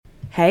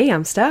Hey,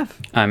 I'm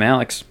Steph, I'm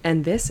Alex.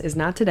 and this is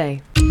Not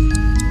Today.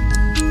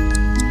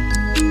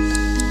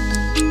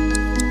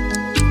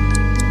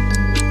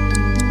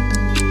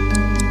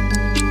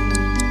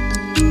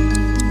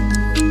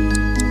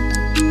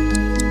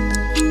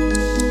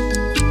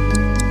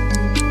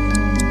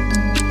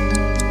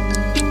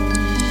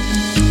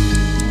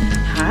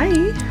 Hi,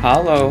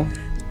 Hello.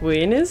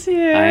 Ween is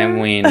here. I am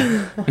Ween.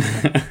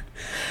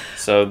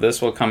 So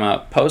this will come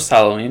out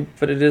post-Halloween,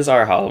 but it is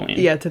our Halloween.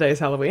 Yeah, today's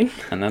Halloween.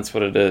 And that's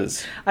what it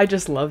is. I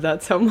just love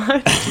that so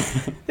much.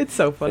 It's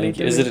so funny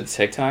to Is me. it a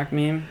TikTok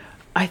meme?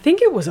 I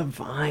think it was a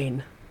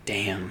Vine.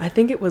 Damn. I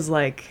think it was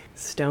like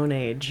Stone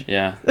Age.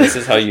 Yeah, this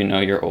is how you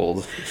know you're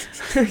old.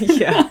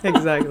 Yeah,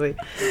 exactly.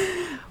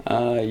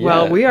 Yeah.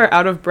 Well, we are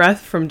out of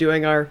breath from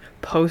doing our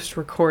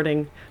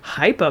post-recording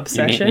hype-up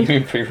session. You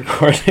mean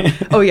pre-recording?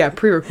 Oh, yeah,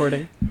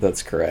 pre-recording.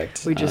 That's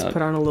correct. We just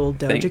put on a little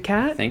Doja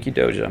Cat. Thank you,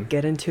 Doja.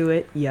 Get into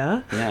it,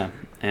 yeah? Yeah,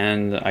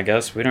 and I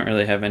guess we don't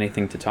really have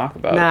anything to talk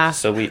about. Nah.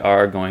 So we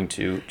are going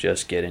to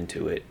just get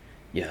into it.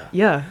 Yeah.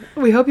 Yeah.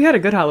 We hope you had a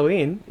good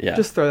Halloween. Yeah.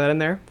 Just throw that in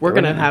there. We're Throw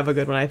it going to in there. have a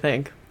good one, I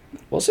think.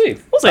 We'll see.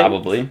 We'll see.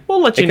 Probably.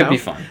 We'll let you know. It could be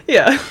fun.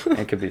 Yeah.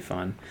 It could be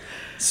fun.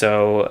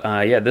 So,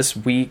 this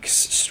week's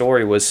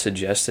story was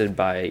suggested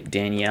by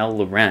Danielle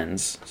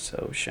Lorenz.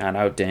 So, shout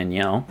out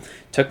Danielle.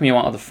 Took me a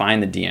while to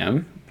find the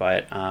DM,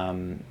 but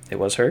it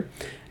was her.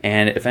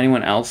 And if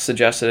anyone else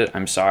suggested it,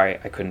 I'm sorry,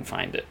 I couldn't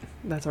find it.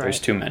 That's all right.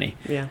 There's too many.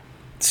 Yeah.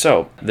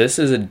 So, this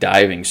is a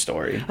diving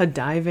story. A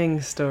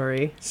diving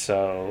story.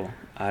 So,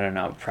 I don't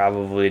know,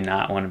 probably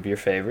not one of your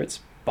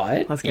favorites,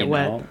 but Let's get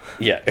wet.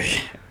 Yeah,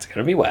 it's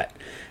gonna be wet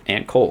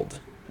and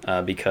cold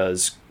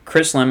because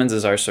Chris Lemons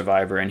is our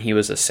survivor, and he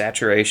was a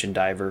saturation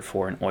diver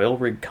for an oil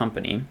rig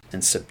company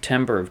in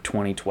September of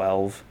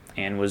 2012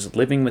 and was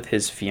living with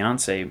his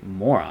fiancée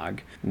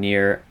Morag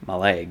near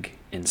Mallaig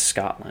in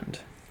Scotland.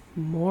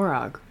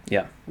 Morag.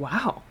 Yeah,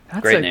 Wow.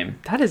 That's Great name.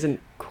 That is a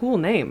cool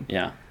name.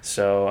 yeah.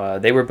 So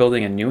they were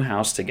building a new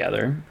house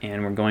together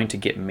and were going to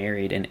get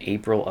married in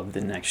April of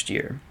the next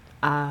year.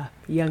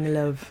 Young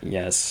love.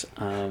 Yes.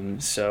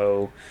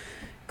 So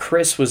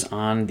Chris was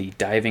on the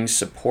diving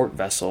support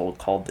vessel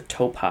called the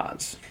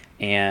Topaz,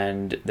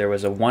 and there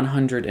was a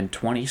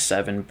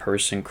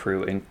 127-person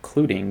crew,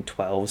 including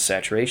 12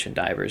 saturation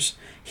divers.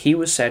 He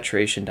was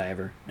saturation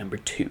diver number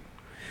 2.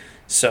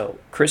 So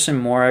Chris and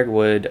Morag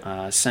would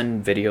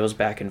send videos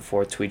back and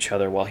forth to each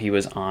other while he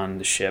was on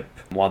the ship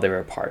while they were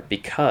apart,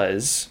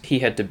 because he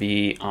had to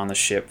be on the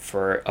ship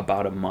for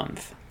about a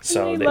month.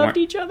 So they loved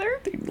each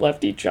other? They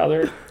left each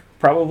other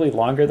probably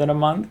longer than a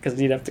month because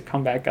he'd have to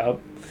come back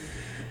up.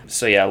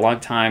 So yeah, a long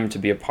time to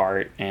be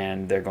apart,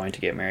 and they're going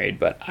to get married.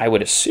 But I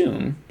would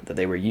assume that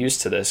they were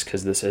used to this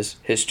because this is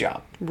his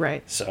job.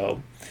 Right.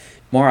 So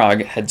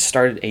Morag had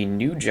started a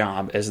new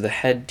job as the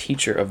head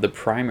teacher of the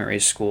primary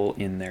school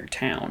in their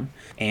town.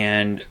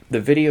 And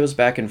the videos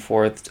back and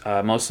forth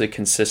mostly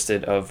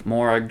consisted of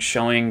Morag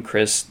showing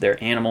Chris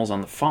their animals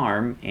on the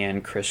farm,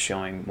 and Chris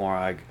showing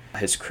Morag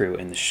his crew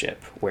in the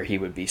ship where he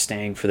would be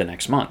staying for the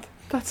next month.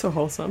 That's so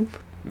wholesome.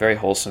 Very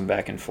wholesome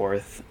back and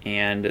forth.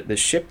 And the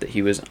ship that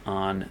he was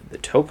on, the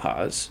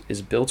Topaz,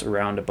 is built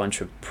around a bunch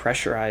of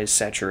pressurized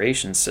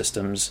saturation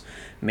systems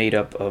made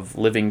up of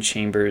living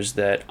chambers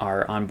that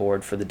are on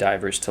board for the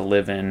divers to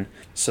live in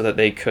so that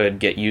they could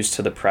get used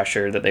to the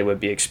pressure that they would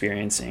be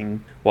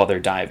experiencing while they're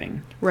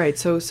diving. Right.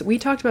 So we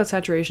talked about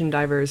saturation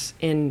divers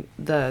in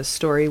the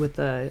story with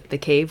the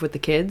cave with the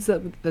kids,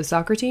 the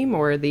soccer team,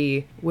 or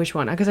the which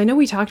one? Because I know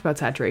we talked about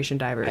saturation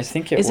divers. I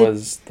think it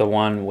was the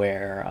one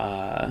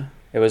where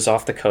it was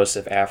off the coast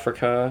of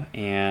Africa,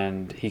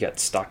 and he got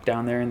stuck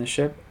down there in the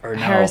ship. Or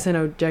no. Harrison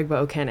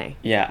Ojegba Okene.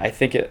 Yeah, I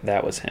think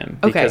that was him.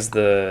 Okay. Because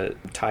the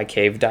Thai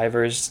cave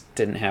divers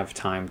didn't have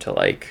time to,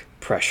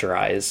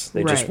 pressurize.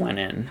 They just went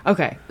in.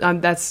 Okay.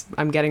 I'm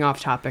getting off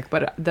topic,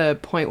 but the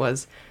point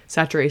was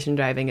saturation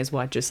diving is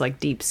what? Just like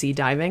deep sea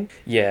diving?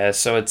 Yeah,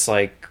 so it's,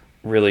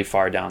 really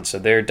far down. So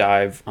their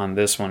dive on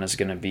this one is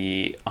going to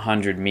be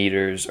 100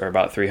 meters or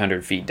about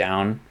 300 feet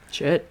down.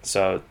 Shit.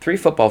 So 3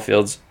 football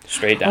fields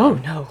straight down. Oh,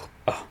 no.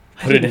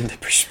 Put it into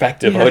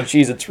perspective. Yeah. Oh,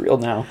 geez, it's real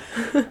now.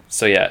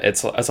 So yeah,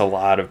 it's a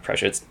lot of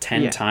pressure. It's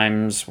 10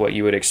 times what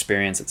you would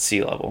experience at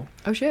sea level.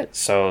 Oh, shit.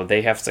 So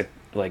they have to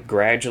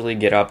gradually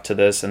get up to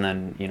this and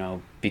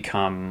then,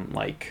 become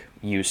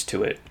used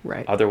to it.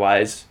 Right.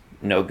 Otherwise,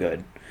 no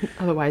good.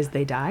 Otherwise,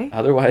 they die?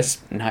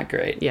 Otherwise, not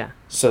great. Yeah.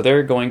 So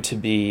they're going to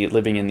be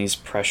living in these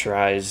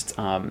pressurized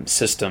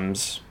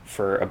systems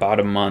for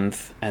about a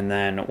month, and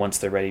then once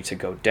they're ready to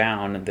go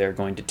down, they're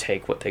going to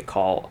take what they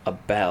call a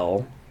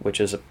bell, which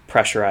is a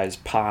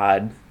pressurized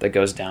pod that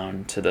goes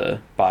down to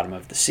the bottom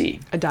of the sea.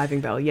 A diving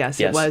bell,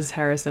 yes. It was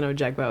Harrison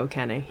Ojegba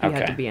Okene. He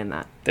had to be in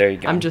that. There you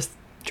go. I'm just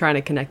trying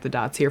to connect the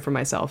dots here for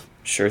myself.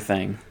 Sure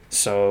thing.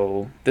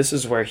 So this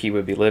is where he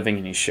would be living,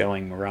 and he's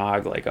showing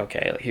Morag,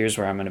 okay, here's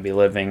where I'm going to be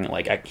living.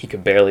 He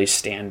could barely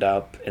stand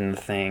up in the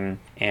thing,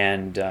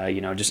 and,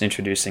 just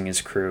introducing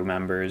his crew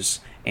members.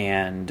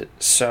 And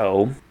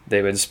so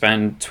they would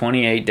spend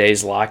 28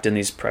 days locked in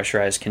these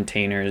pressurized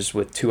containers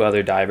with 2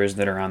 other divers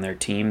that are on their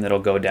team that'll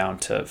go down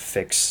to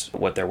fix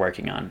what they're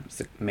working on. It's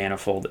the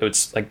manifold.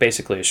 It's like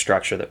basically a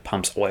structure that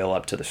pumps oil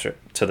up to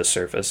the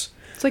surface.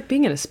 It's like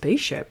being in a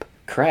spaceship.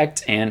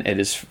 Correct, and it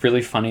is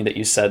really funny that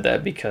you said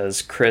that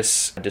because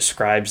Chris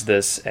describes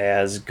this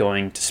as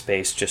going to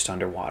space just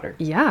underwater.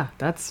 Yeah,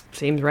 that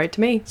seems right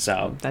to me.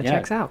 So that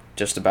checks out.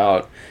 Just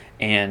about.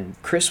 And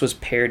Chris was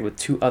paired with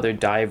 2 other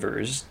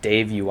divers,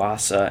 Dave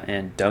Uasa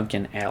and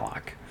Duncan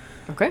Allock.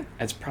 Okay.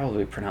 It's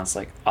probably pronounced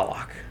like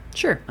Allock.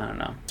 Sure. I don't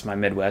know. It's my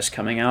Midwest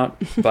coming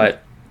out.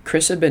 But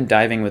Chris had been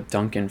diving with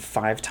Duncan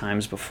 5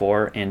 times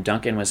before, and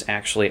Duncan was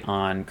actually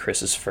on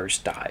Chris's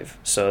first dive.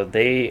 So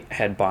they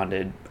had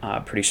bonded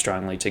pretty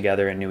strongly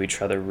together and knew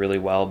each other really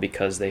well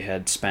because they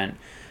had spent,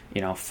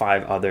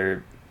 5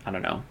 other,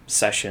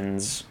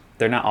 sessions.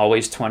 They're not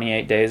always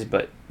 28 days,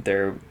 but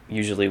they're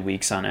usually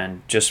weeks on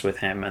end just with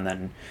him, and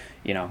then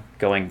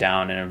going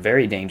down in a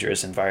very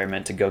dangerous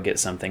environment to go get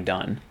something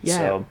done. Yeah,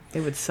 so, it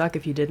would suck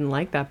if you didn't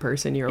like that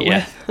person you're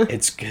with.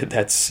 It's good.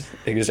 That's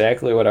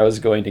exactly what I was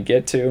going to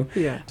get to.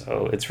 Yeah.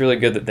 So it's really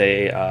good that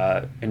they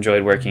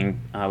enjoyed working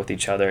with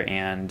each other,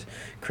 and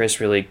Chris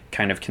really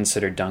kind of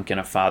considered Duncan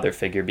a father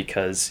figure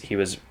because he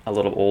was a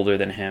little older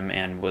than him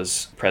and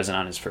was present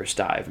on his first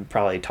dive and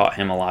probably taught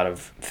him a lot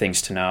of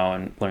things to know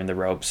and learn the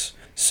ropes.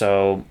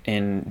 So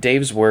in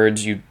Dave's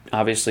words, you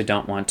obviously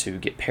don't want to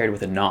get paired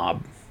with a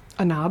knob.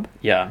 A knob?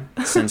 Yeah,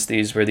 since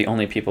these were the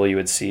only people you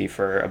would see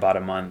for about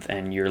a month,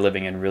 and you're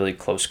living in really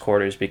close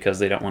quarters because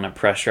they don't want to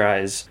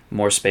pressurize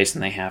more space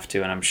than they have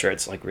to, and I'm sure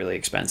it's like really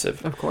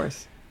expensive. Of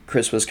course.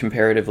 Chris was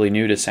comparatively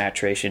new to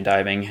saturation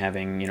diving,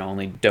 having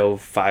only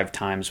dove 5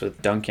 times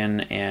with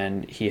Duncan,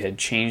 and he had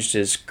changed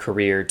his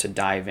career to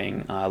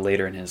diving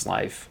later in his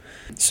life.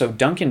 So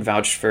Duncan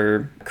vouched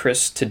for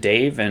Chris to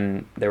Dave,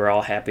 and they were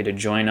all happy to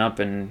join up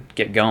and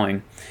get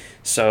going.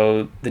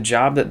 So the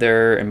job that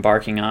they're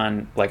embarking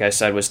on, like I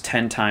said, was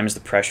 10 times the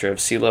pressure of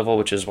sea level,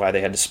 which is why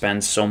they had to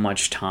spend so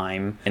much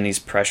time in these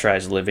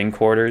pressurized living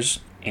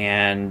quarters.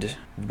 And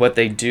what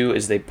they do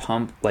is they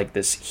pump like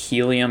this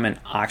helium and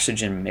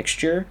oxygen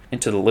mixture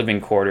into the living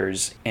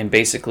quarters, and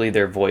basically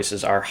their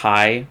voices are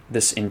high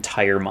this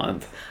entire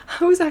month.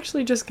 I was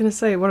actually just going to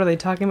say, what are they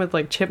talking with,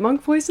 like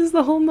chipmunk voices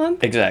the whole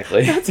month?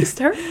 Exactly. That's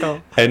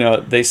hysterical. I know.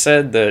 They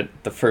said that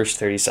the first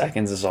 30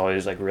 seconds is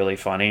always like really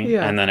funny,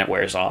 and then it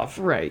wears off.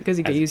 Right, because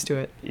you get used to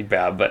it.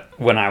 Yeah, but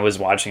when I was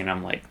watching it,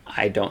 I'm like,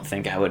 I don't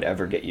think I would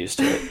ever get used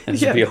to it.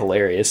 This would be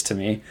hilarious to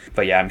me.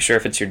 But yeah, I'm sure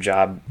if it's your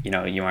job,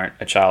 you aren't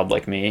a child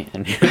like me,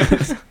 and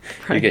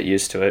you get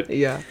used to it.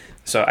 Yeah.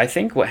 So I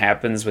think what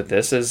happens with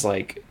this is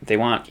like they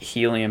want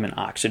helium and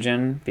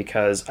oxygen,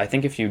 because I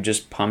think if you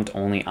just pumped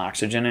only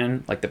oxygen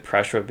in, like the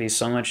pressure would be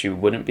so much you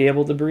wouldn't be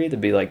able to breathe.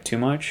 It'd be like too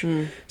much.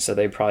 So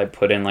they probably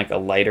put in like a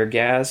lighter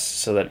gas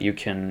so that you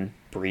can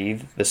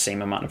breathe the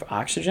same amount of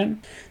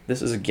oxygen.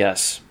 This is a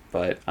guess,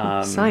 but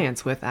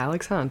science with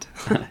Alex Hunt.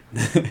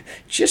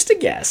 Just a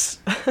guess.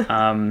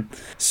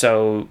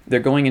 So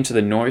they're going into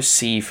the North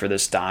Sea for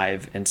this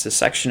dive. It's a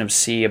section of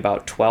sea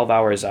about 12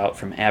 hours out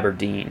from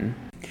Aberdeen.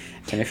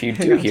 And if you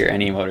do hear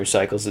any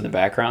motorcycles in the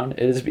background,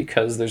 it is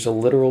because there's a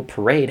literal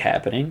parade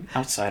happening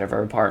outside of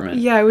our apartment.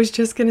 Yeah, I was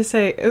just going to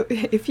say,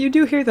 if you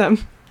do hear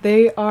them,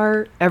 they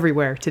are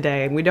everywhere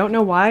today, and we don't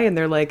know why, and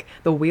they're like,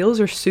 the wheels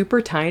are super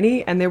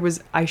tiny, and there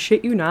was, I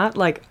shit you not,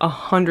 like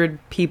 100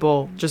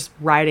 people just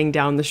riding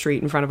down the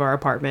street in front of our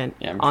apartment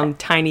on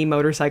tiny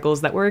motorcycles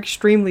that were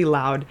extremely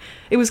loud.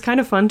 It was kind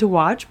of fun to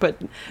watch,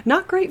 but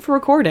not great for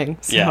recording,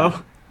 so...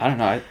 Yeah. I don't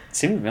know. It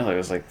seemed to me like it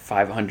was like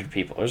 500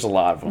 people. There's a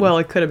lot of them. Well,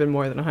 it could have been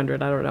more than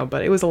 100. I don't know.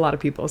 But it was a lot of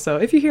people. So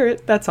if you hear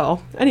it, that's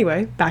all.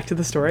 Anyway, back to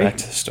the story.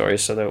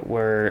 So that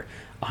we're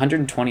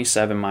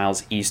 127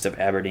 miles east of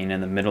Aberdeen in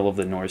the middle of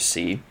the North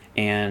Sea.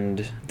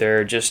 And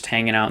they're just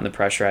hanging out in the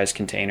pressurized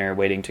container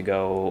waiting to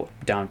go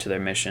down to their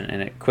mission.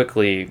 And it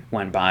quickly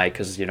went by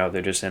because,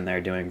 they're just in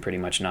there doing pretty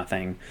much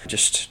nothing.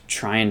 Just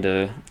trying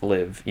to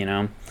live,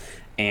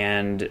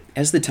 And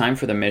as the time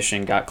for the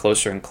mission got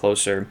closer and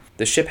closer,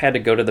 the ship had to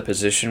go to the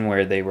position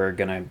where they were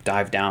going to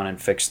dive down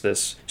and fix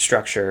this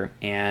structure,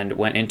 and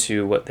went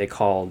into what they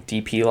call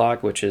DP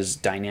lock, which is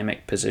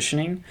dynamic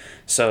positioning.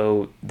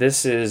 So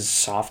this is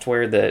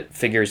software that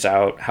figures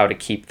out how to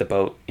keep the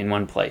boat in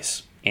one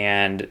place.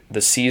 And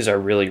the seas are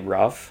really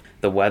rough.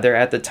 The weather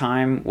at the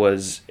time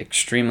was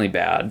extremely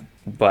bad,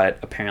 but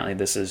apparently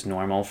this is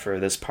normal for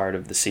this part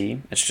of the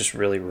sea. It's just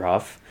really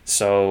rough.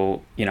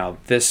 So,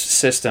 this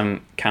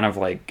system kind of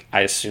like,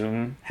 I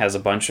assume, has a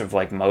bunch of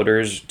like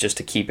motors just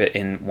to keep it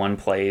in one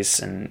place,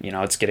 and,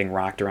 it's getting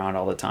rocked around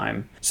all the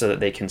time so that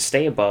they can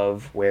stay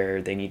above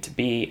where they need to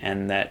be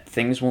and that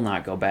things will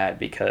not go bad,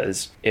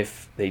 because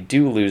if they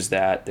do lose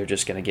that, they're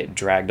just going to get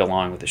dragged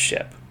along with the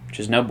ship, which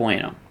is no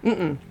bueno.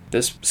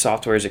 This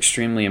software is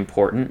extremely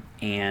important,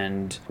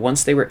 and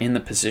once they were in the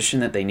position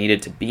that they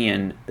needed to be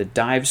in, the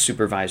dive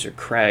supervisor,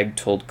 Craig,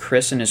 told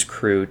Chris and his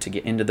crew to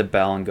get into the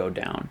bell and go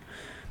down.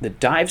 The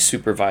dive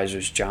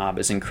supervisor's job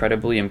is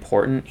incredibly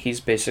important. He's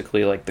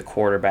basically like the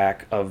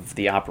quarterback of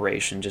the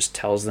operation, just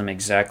tells them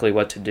exactly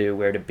what to do,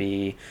 where to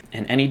be,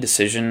 and any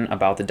decision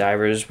about the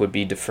divers would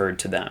be deferred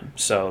to them.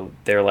 So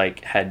they're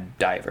like head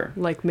diver.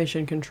 Like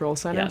Mission Control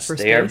Center Yes, for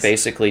they space. are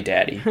basically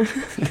daddy.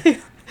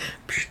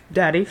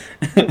 Daddy,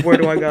 where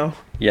do I go?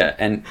 Yeah,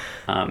 and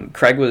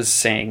Craig was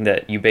saying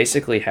that you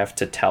basically have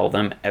to tell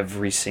them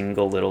every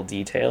single little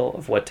detail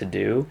of what to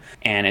do,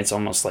 and it's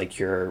almost like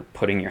you're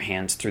putting your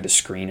hands through the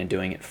screen and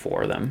doing it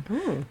for them.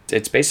 Hmm.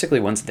 It's basically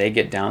once they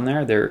get down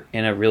there, they're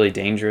in a really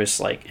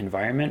dangerous like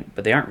environment,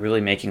 but they aren't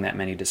really making that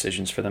many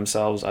decisions for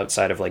themselves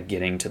outside of like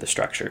getting to the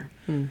structure.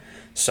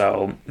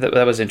 So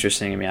that was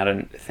interesting to me. I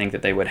didn't think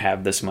that they would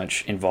have this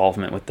much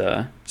involvement with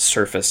the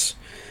surface.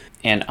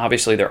 And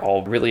obviously they're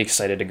all really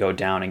excited to go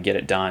down and get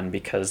it done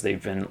because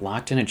they've been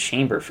locked in a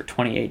chamber for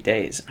 28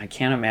 days. I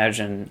can't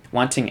imagine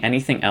wanting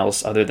anything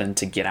else other than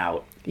to get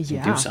out and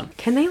do something.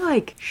 Can they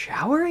like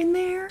shower in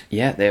there?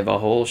 Yeah, they have a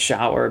whole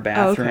shower,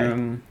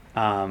 bathroom.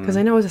 Because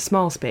I know it's a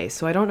small space,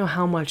 so I don't know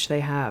how much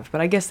they have.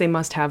 But I guess they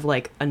must have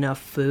like enough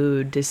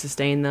food to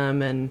sustain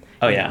them. And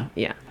Oh, yeah.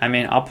 Yeah. I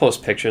mean, I'll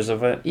post pictures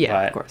of it. Yeah,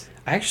 but of course.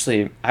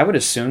 I would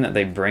assume that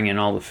they bring in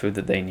all the food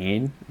that they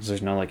need. 'Cause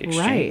there's no like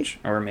exchange.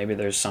 Right. Or maybe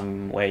there's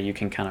some way you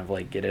can kind of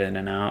like get it in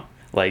and out.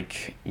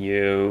 Like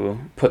you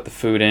put the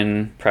food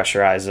in,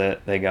 pressurize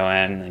it, they go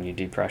in, and then you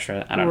depressure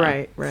it. I don't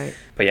know. Right.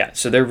 But yeah,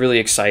 so they're really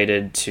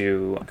excited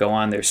to go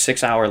on their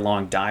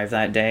 6-hour-long dive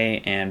that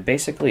day, and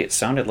basically it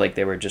sounded like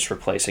they were just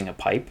replacing a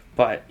pipe,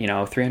 but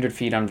 300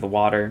 feet under the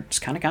water, it's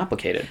kind of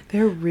complicated.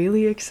 They're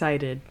really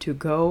excited to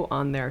go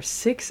on their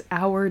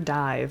 6-hour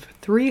dive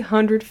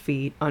 300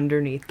 feet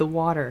underneath the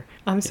water.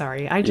 I'm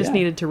sorry, I just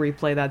needed to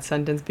replay that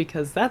sentence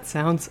because that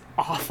sounds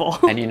awful.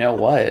 And you know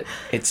what?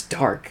 It's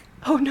dark.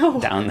 Oh no.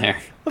 Down there.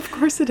 Of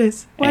course it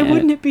is. Why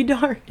wouldn't it be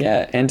dark?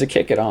 Yeah, and to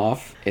kick it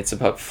off, it's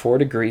about 4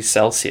 degrees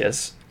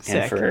Celsius. Sick.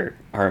 And for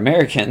our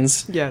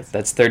Americans, yes,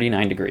 that's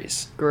 39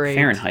 degrees Great.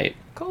 Fahrenheit.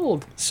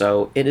 Cold.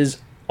 So it is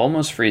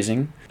almost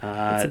freezing.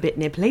 It's a bit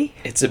nipply.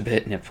 It's a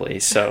bit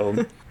nipply.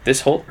 So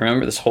this whole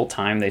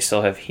time they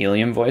still have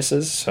helium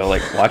voices. So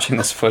like watching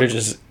this footage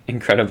is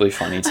incredibly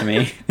funny to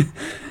me.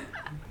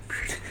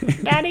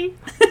 Daddy,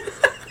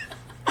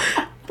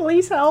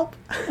 please help.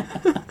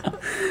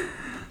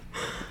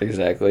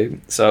 Exactly.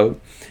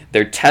 So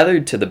they're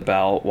tethered to the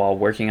bell while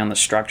working on the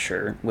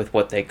structure with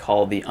what they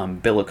call the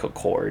umbilical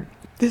cord.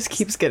 This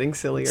keeps getting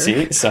sillier.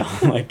 See? So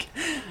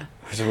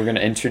we're going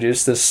to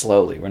introduce this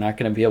slowly. We're not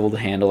going to be able to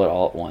handle it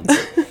all at once.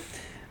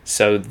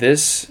 So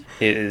this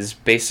is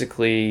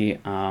basically,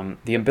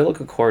 the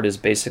umbilical cord is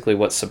basically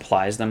what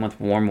supplies them with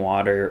warm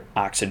water,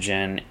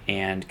 oxygen,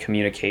 and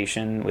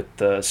communication with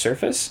the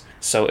surface.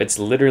 So it's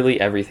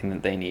literally everything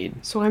that they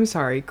need. So I'm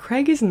sorry,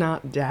 Craig is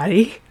not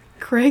daddy.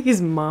 Craig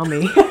is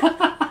mommy.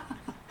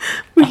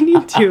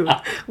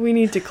 We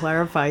need to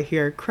clarify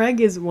here.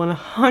 Craig is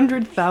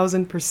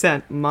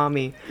 100,000%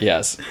 mommy.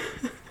 Yes,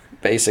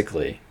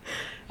 basically.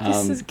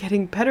 This is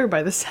getting better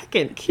by the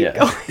second. Keep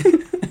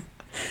going.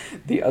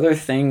 The other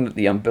thing that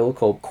the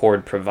umbilical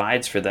cord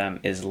provides for them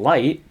is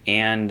light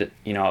and,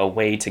 a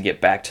way to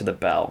get back to the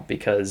bell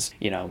because,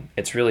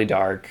 it's really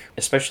dark,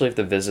 especially if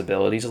the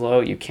visibility is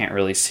low. You can't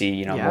really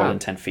see, more than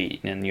 10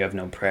 feet and you have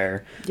no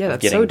prayer. Yeah,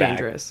 that's so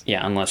dangerous.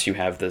 Yeah, unless you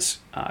have this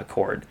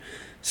cord.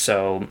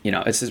 So,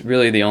 it's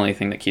really the only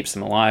thing that keeps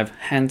them alive,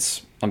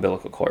 hence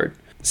umbilical cord.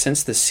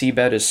 Since the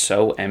seabed is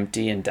so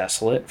empty and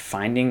desolate,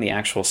 finding the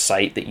actual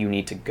site that you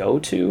need to go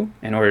to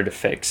in order to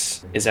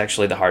fix is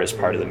actually the hardest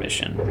part of the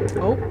mission.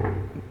 Oh,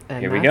 and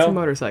here we that's go. A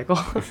motorcycle.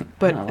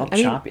 But a little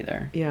choppy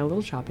there. Yeah, a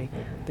little choppy.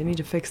 They need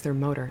to fix their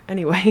motor.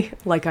 Anyway,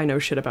 like I know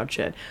shit about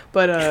shit.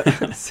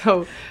 But,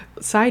 so,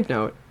 side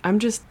note, I'm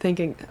just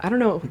thinking, I don't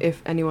know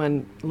if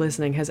anyone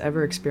listening has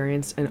ever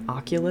experienced an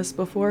Oculus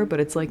before, but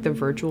it's like the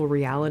virtual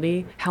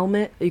reality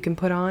helmet that you can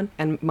put on.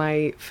 And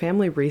my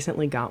family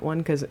recently got one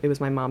because it was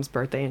my mom's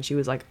birthday and she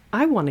was like,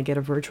 I want to get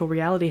a virtual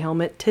reality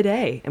helmet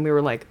today. And we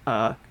were like,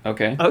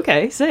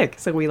 okay, sick.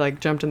 So we like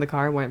jumped in the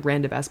car and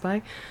ran to Best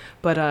Buy.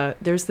 But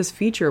there's this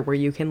feature where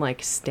you can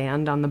like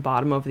stand on the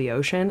bottom of the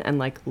ocean and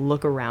like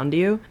look around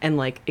you and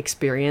like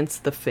experience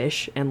the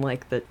fish and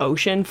like the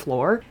ocean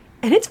floor.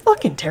 And it's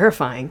fucking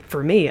terrifying,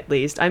 for me at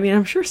least. I mean,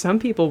 I'm sure some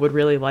people would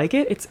really like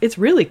it. It's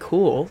really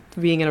cool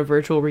being in a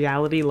virtual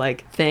reality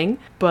like thing,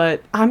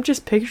 but I'm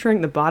just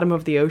picturing the bottom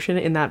of the ocean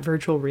in that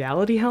virtual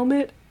reality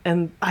helmet,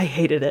 and I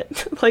hated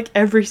it. Like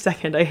every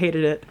second I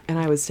hated it. And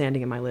I was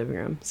standing in my living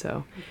room.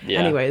 So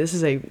anyway, this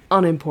is a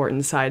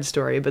unimportant side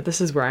story, but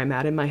this is where I'm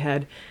at in my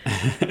head.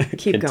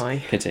 Keep going.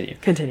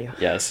 Continue.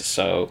 Yes.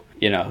 So,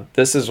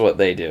 this is what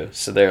they do.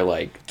 So they're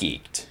like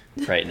geeked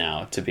right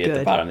now to be at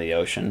the bottom of the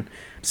ocean.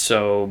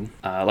 So,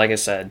 like I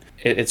said,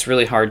 it's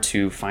really hard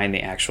to find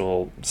the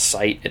actual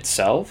site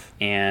itself,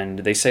 and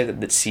they say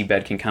that the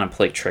seabed can kind of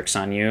play tricks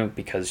on you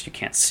because you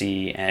can't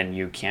see and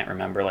you can't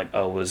remember, like,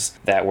 oh, was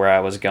that where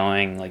I was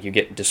going? Like, you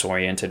get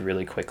disoriented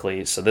really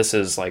quickly. So this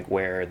is, like,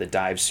 where the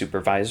dive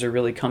supervisor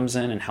really comes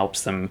in and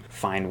helps them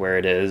find where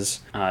it is,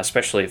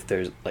 especially if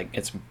there's, like,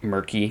 it's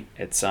murky.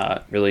 It's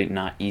really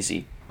not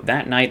easy.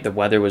 That night, the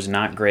weather was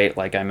not great,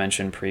 like I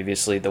mentioned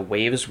previously. The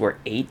waves were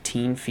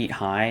 18 feet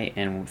high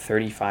and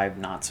 35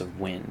 knots of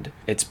wind.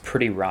 It's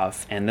pretty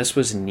rough, and this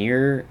was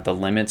near the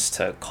limits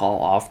to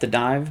call off the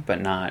dive,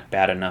 but not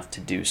bad enough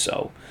to do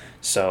so.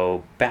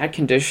 So, bad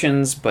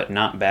conditions, but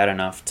not bad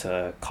enough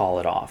to call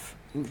it off.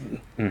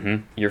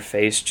 Your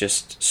face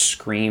just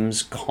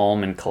screams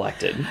calm and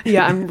collected.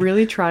 Yeah, I'm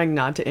really trying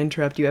not to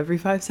interrupt you every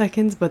 5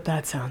 seconds, but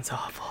that sounds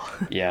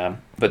awful. Yeah,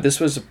 but this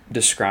was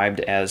described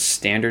as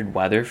standard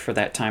weather for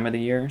that time of the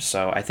year,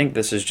 so I think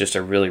this is just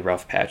a really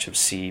rough patch of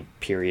sea,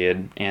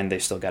 period, and they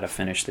still got to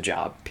finish the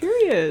job.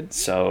 Period.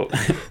 So,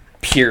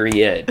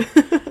 period.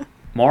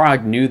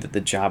 Morag knew that the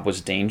job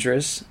was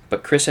dangerous,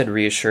 but Chris had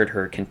reassured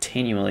her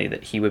continually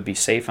that he would be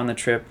safe on the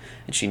trip,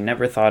 and she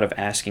never thought of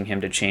asking him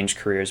to change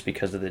careers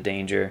because of the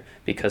danger,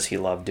 because he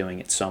loved doing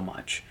it so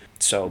much.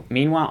 So,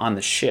 meanwhile, on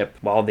the ship,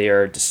 while they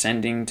are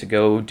descending to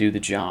go do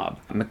the job,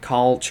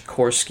 Mikhail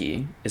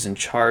Chikorsky is in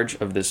charge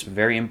of this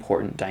very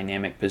important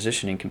dynamic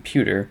positioning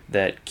computer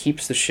that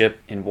keeps the ship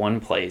in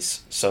one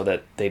place so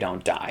that they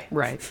don't die.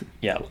 Right.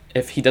 Yeah,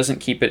 if he doesn't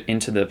keep it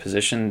into the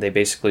position, they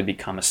basically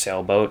become a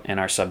sailboat and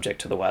are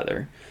subject to the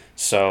weather.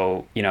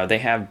 So, they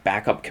have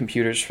backup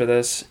computers for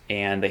this,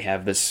 and they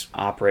have this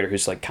operator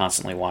who's like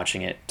constantly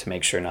watching it to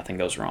make sure nothing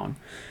goes wrong.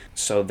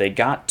 So they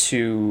got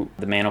to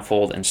the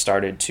manifold and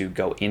started to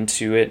go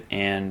into it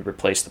and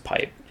replace the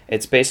pipe.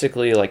 It's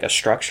basically like a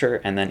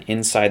structure, and then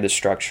inside the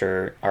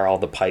structure are all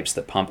the pipes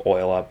that pump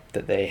oil up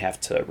that they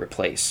have to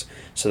replace.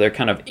 So they're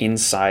kind of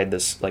inside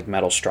this like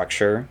metal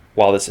structure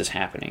while this is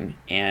happening.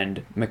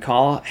 And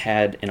Mikhail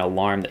had an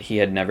alarm that he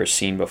had never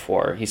seen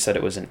before. He said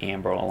it was an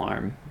amber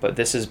alarm, but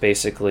this is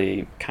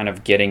basically kind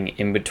of getting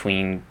in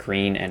between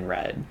green and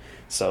red.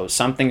 So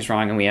something's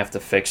wrong and we have to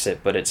fix it,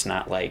 but it's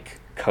not like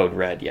code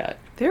red yet.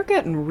 They're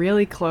getting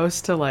really close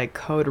to like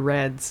code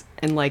reds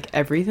and like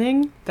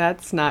everything.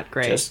 That's not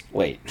great. Just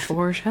wait.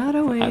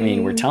 Foreshadowing. I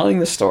mean, we're telling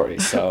the story,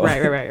 so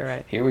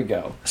right. Here we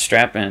go.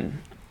 Strap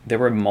in. There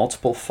were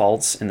multiple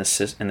faults in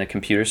the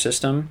computer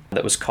system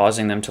that was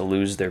causing them to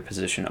lose their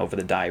position over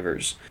the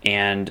divers.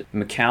 And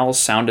Mikhail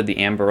sounded the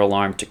amber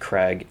alarm to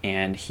Craig,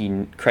 and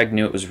Craig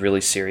knew it was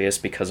really serious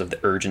because of the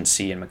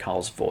urgency in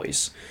Mikhail's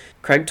voice.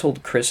 Craig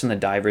told Chris and the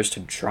divers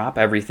to drop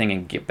everything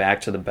and get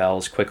back to the bell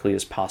as quickly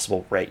as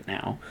possible right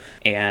now.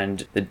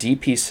 And the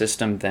DP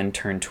system then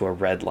turned to a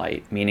red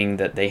light, meaning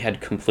that they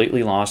had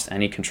completely lost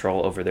any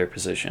control over their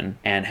position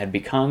and had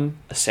become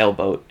a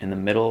sailboat in the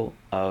middle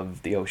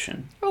of the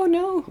ocean. Oh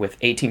no. With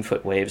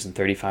 18-foot waves and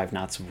 35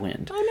 knots of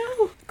wind. Oh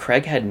no.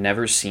 Craig had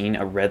never seen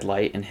a red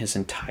light in his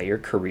entire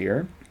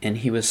career, and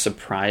he was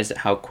surprised at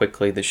how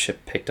quickly the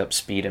ship picked up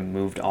speed and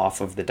moved off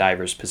of the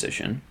diver's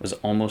position. It was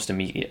almost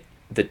immediate.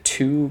 The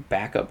two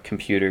backup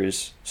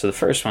computers, so the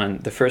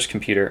first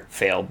computer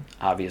failed,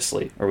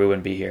 obviously, or we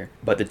wouldn't be here,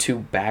 but the two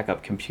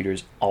backup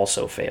computers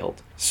also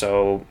failed.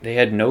 So they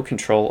had no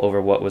control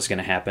over what was going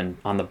to happen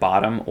on the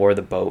bottom or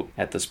the boat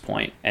at this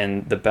point.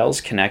 And the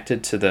bell's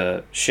connected to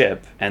the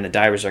ship, and the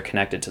divers are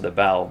connected to the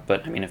bell,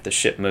 but I mean, if the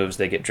ship moves,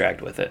 they get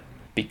dragged with it.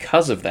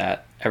 Because of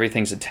that,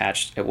 everything's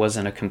attached. It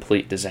wasn't a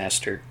complete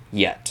disaster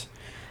yet.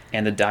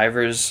 And the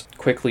divers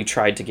quickly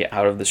tried to get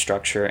out of the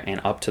structure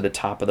and up to the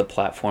top of the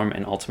platform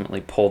and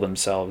ultimately pull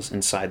themselves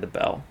inside the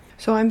bell.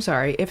 So I'm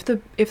sorry, if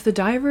the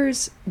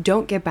divers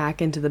don't get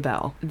back into the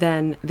bell,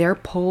 then they're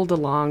pulled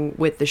along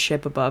with the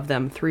ship above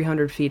them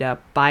 300 feet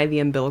up by the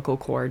umbilical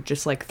cord,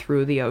 just like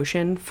through the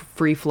ocean,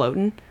 free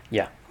floating?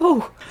 Yeah.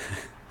 Oh,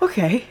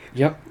 okay.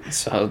 Yep.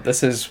 So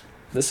this is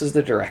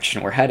the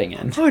direction we're heading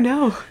in. Oh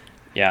no.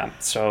 Yeah,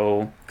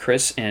 so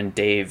Chris and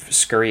Dave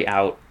scurry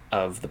out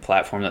of the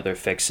platform that they're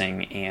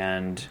fixing,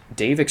 and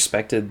Dave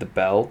expected the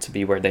bell to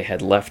be where they had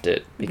left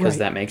it because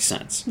that makes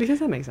sense. Because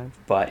that makes sense.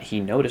 But he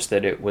noticed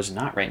that it was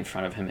not right in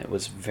front of him. It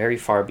was very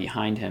far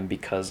behind him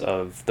because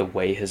of the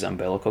way his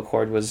umbilical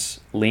cord was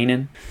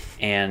leaning.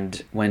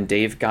 And when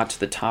Dave got to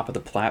the top of the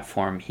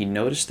platform, he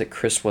noticed that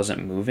Chris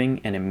wasn't moving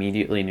and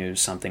immediately knew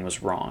something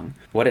was wrong.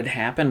 What had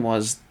happened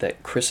was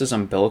that Chris's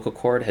umbilical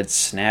cord had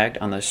snagged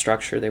on the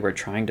structure they were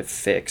trying to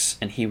fix,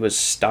 and he was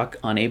stuck,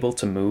 unable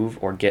to move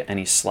or get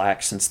any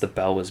slack since the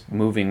bell was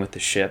moving with the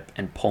ship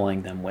and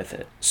pulling them with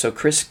it. So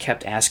Chris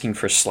kept asking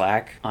for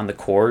slack on the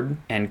cord,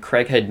 and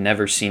Craig had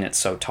never seen it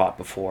so taut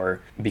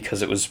before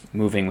because it was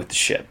moving with the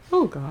ship.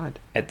 Oh God.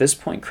 At this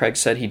point, Craig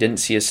said he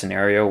didn't see a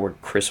scenario where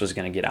Chris was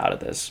going to get out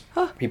of this.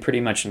 Huh. He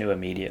pretty much knew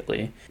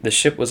immediately. The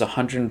ship was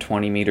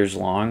 120 meters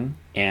long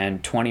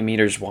and 20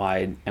 meters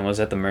wide and was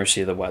at the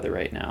mercy of the weather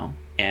right now.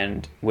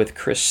 And with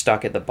Chris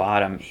stuck at the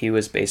bottom, he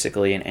was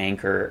basically an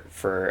anchor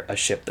for a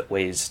ship that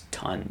weighs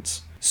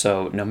tons.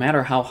 So no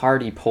matter how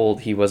hard he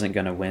pulled, he wasn't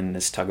going to win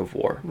this tug of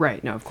war.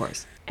 Right, no, of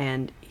course.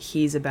 And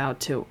he's about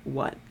to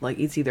what? Like,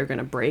 it's either going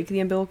to break the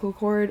umbilical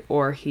cord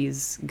or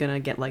he's going to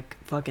get, like,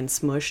 fucking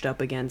smushed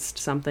up against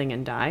something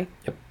and die?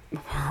 Yep.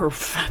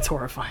 That's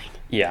horrifying.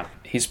 Yeah,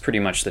 he's pretty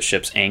much the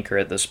ship's anchor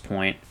at this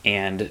point,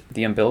 and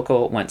the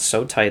umbilical went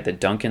so tight that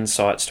Duncan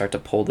saw it start to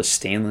pull the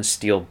stainless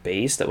steel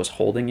base that was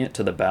holding it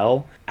to the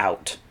bell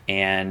out.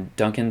 And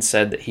Duncan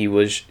said that he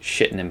was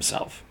shitting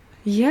himself.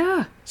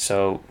 Yeah.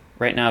 So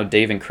right now,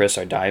 Dave and Chris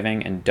are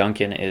diving, and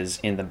Duncan is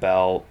in the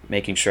bell,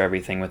 making sure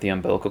everything with the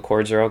umbilical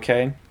cords are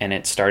okay, and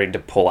it's starting to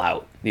pull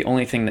out. The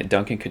only thing that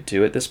Duncan could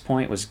do at this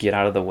point was get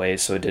out of the way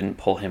so it didn't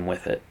pull him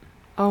with it.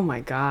 Oh my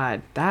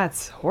god,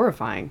 that's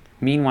horrifying.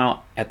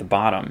 Meanwhile, at the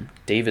bottom,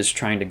 Dave is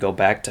trying to go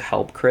back to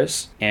help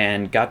Chris,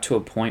 and got to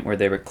a point where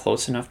they were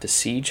close enough to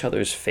see each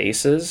other's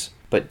faces,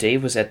 but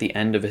Dave was at the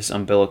end of his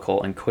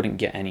umbilical and couldn't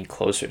get any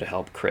closer to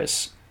help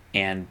Chris,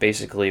 and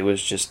basically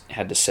was just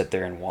had to sit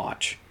there and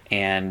watch.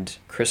 And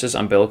Chris's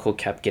umbilical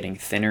kept getting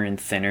thinner and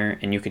thinner,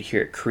 and you could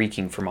hear it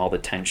creaking from all the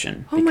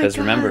tension. Oh my because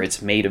God. remember,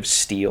 it's made of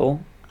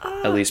steel,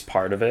 at least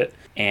part of it,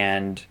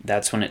 and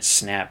that's when it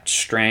snapped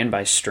strand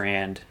by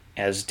strand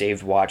as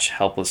Dave watched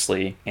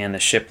helplessly, and the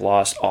ship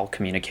lost all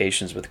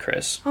communications with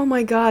Chris. Oh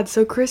my god,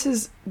 so Chris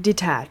is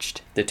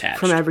detached Detached.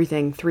 from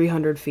everything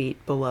 300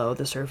 feet below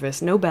the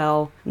surface. No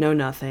bell, no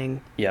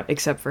nothing. Yep.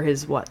 Except for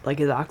his what? Like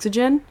his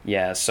oxygen?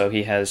 Yeah, so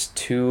he has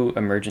 2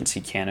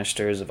 emergency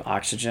canisters of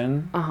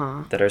oxygen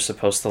Uh-huh. that are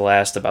supposed to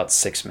last about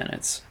 6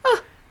 minutes.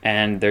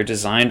 And they're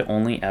designed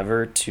only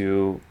ever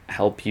to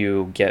help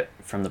you get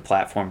from the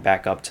platform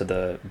back up to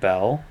the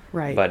bell.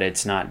 Right. But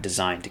it's not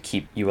designed to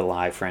keep you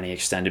alive for any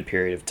extended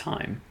period of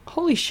time.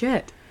 Holy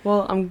shit.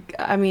 Well,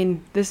 I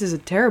mean, this is a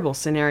terrible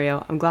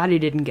scenario. I'm glad he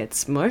didn't get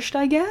smushed,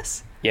 I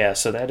guess. Yeah,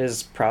 so that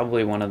is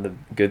probably one of the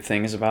good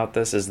things about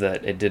this, is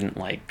that it didn't,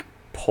 like,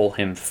 pull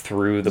him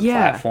through the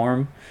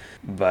platform,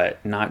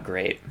 but not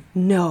great.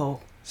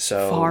 No.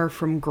 So Far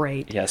from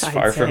great. Yes, I'd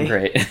far say. from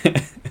great.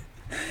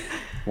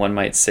 One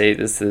might say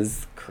this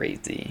is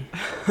crazy.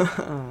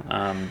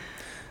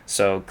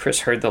 So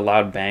Chris heard the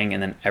loud bang,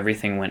 and then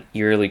everything went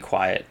eerily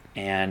quiet,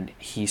 and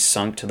he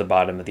sunk to the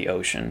bottom of the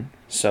ocean.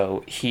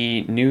 So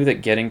he knew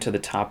that getting to the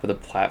top of the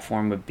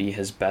platform would be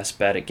his best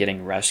bet at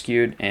getting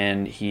rescued,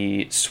 and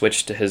he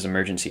switched to his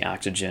emergency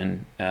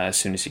oxygen as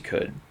soon as he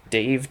could.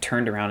 Dave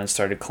turned around and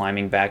started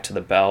climbing back to the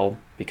bell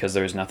because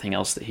there was nothing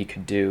else that he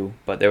could do,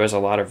 but there was a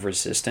lot of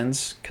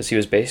resistance because he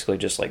was basically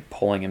just like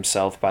pulling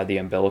himself by the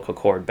umbilical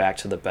cord back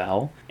to the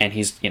bell, and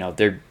he's,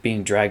 they're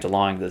being dragged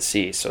along to the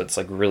sea, so it's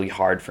like really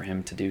hard for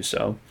him to do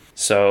so.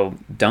 So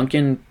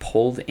Duncan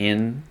pulled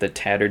in the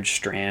tattered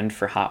strand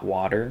for hot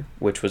water,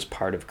 which was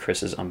part of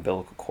Chris's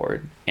umbilical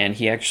cord. And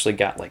he actually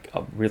got like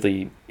a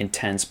really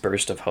intense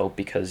burst of hope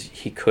because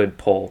he could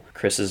pull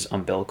Chris's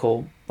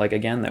umbilical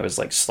again. That was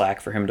like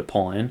slack for him to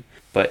pull in.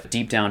 But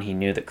deep down he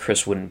knew that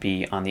Chris wouldn't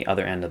be on the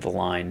other end of the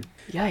line.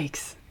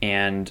 Yikes.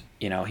 And,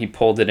 he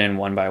pulled it in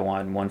one by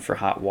one for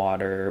hot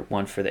water,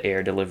 one for the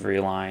air delivery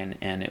line,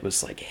 and it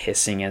was like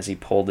hissing as he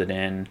pulled it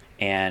in.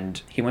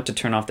 And he went to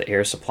turn off the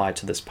air supply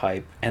to this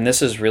pipe. And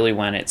this is really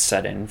when it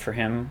set in for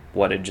him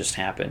what had just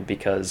happened,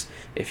 because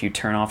if you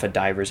turn off a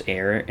diver's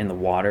air in the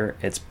water,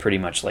 it's pretty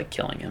much like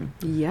killing him.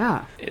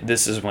 Yeah.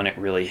 This is when it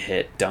really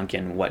hit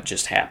Duncan what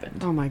just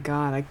happened. Oh my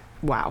god.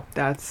 Wow,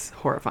 that's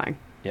horrifying.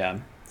 Yeah.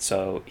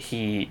 So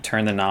he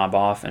turned the knob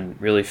off and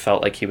really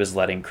felt like he was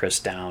letting Chris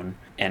down,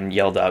 and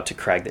yelled out to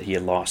Craig that he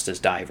had lost his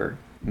diver.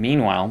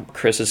 Meanwhile,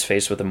 Chris is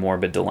faced with a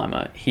morbid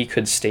dilemma. He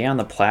could stay on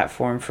the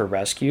platform for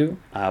rescue,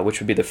 which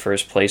would be the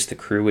first place the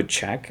crew would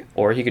check,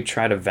 or he could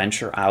try to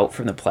venture out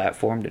from the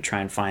platform to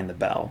try and find the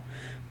bell.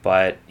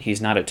 But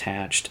he's not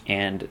attached,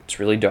 and it's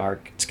really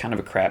dark. It's kind of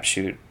a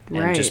crapshoot,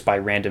 and just by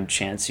random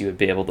chance you would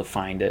be able to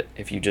find it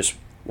if you just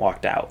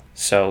walked out.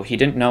 So he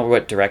didn't know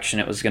what direction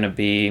it was going to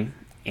be,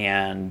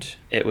 and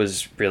it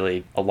was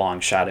really a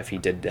long shot if he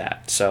did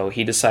that. So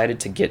he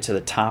decided to get to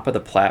the top of the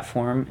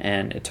platform,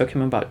 and it took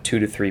him about 2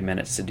 to 3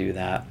 minutes to do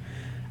that,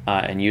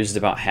 and used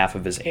about half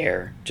of his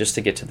air just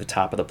to get to the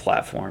top of the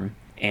platform.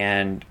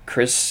 And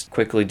Chris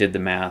quickly did the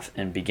math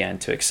and began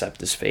to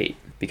accept his fate,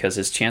 because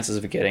his chances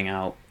of getting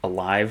out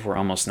alive were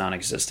almost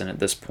non-existent at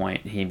this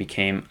point. He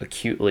became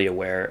acutely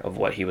aware of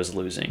what he was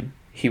losing.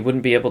 He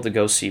wouldn't be able to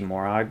go see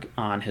Morag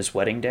on his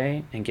wedding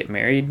day and get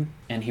married,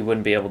 and he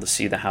wouldn't be able to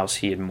see the house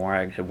he and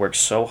Morag had worked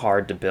so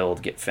hard to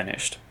build get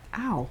finished.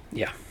 Ow.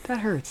 Yeah.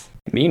 That hurts.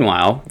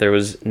 Meanwhile, there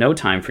was no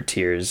time for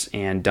tears,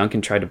 and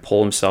Duncan tried to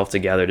pull himself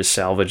together to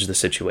salvage the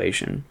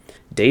situation.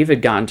 Dave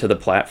had gotten to the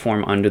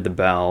platform under the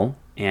bell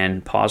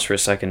and paused for a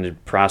second to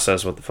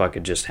process what the fuck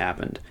had just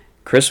happened.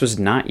 Chris was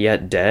not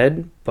yet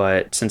dead,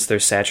 but since they're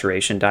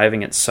saturation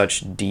diving at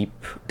such deep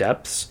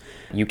depths,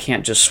 you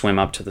can't just swim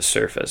up to the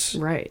surface.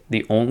 Right.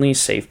 The only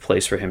safe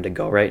place for him to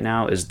go right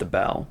now is the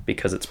bell,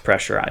 because it's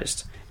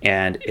pressurized,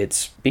 and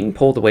it's being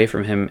pulled away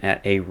from him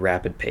at a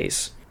rapid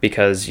pace.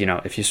 Because,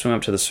 if you swim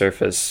up to the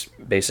surface,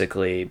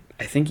 basically,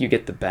 I think you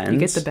get the bends. You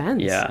get the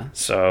bends. Yeah,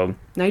 so...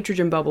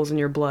 Nitrogen bubbles in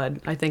your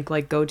blood, I think,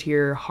 go to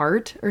your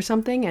heart or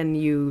something,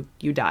 and you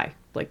die.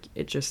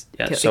 It just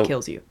it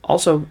kills you.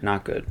 Also,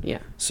 not good. Yeah.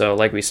 So,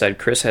 like we said,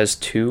 Chris has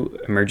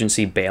 2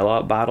 emergency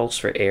bailout bottles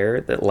for air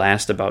that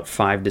last about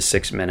 5 to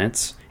 6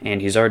 minutes,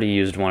 and he's already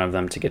used one of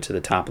them to get to the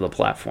top of the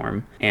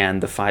platform,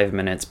 and the 5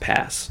 minutes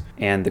pass.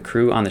 and the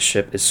crew on the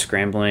ship is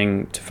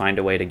scrambling to find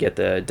a way to get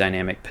the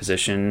dynamic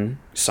position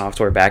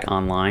software back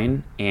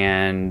online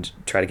and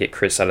try to get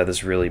Chris out of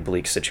this really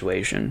bleak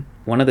situation.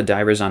 One of the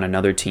divers on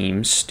another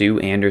team, Stu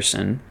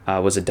Anderson,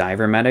 was a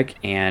diver medic,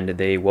 and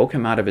they woke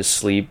him out of his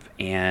sleep,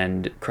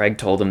 and Craig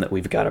told him that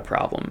we've got a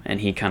problem, and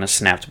he kind of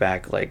snapped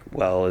back like,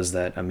 well, is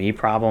that a me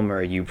problem or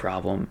a you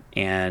problem?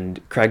 And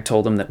Craig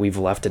told him that we've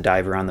left a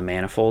diver on the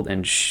manifold,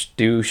 and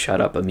Stu shut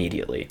up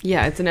immediately.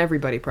 Yeah, it's an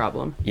everybody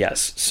problem.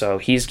 Yes, so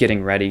he's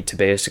getting ready to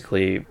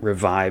basically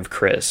revive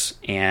Chris,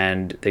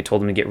 and they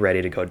told him to get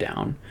ready to go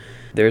down.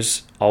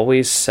 There's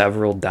always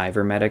several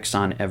diver medics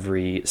on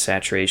every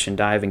saturation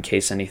dive in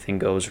case anything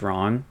goes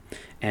wrong,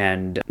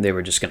 and they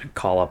were just going to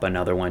call up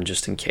another one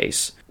just in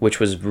case, which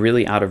was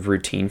really out of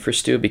routine for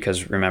Stu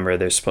because remember,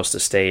 they're supposed to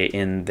stay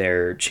in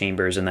their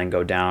chambers and then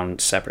go down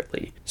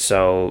separately.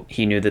 So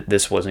he knew that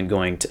this wasn't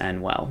going to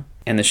end well.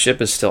 And the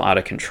ship is still out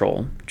of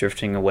control,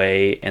 drifting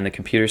away, and the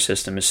computer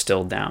system is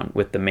still down,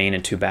 with the main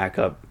and 2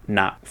 backup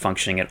not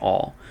functioning at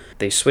all.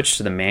 They switched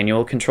to the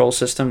manual control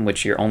system,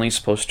 which you're only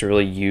supposed to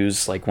really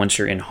use like once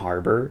you're in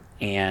harbor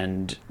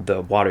and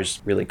the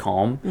water's really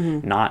calm,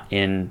 not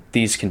in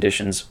these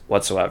conditions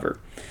whatsoever.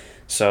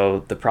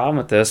 So the problem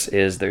with this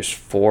is there's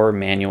 4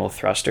 manual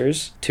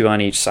thrusters, 2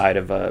 on each side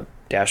of a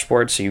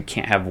dashboard, so you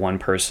can't have one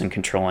person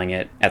controlling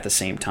it at the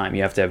same time.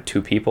 You have to have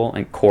 2 people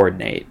and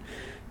coordinate.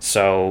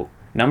 So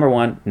number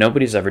 1,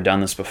 nobody's ever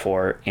done this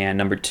before, and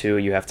number 2,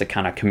 you have to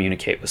kind of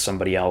communicate with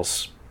somebody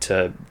else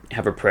to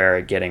have a prayer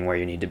at getting where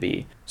you need to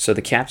be. So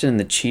the captain and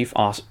the chief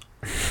officer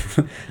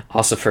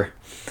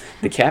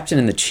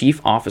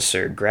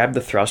grabbed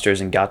the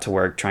thrusters and got to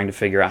work trying to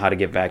figure out how to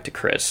get back to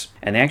Chris.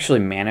 And they actually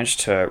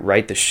managed to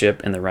right the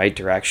ship in the right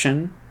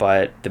direction,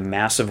 but the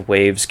massive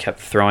waves kept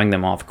throwing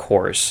them off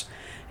course.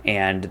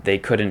 And they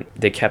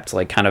kept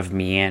like kind of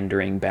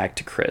meandering back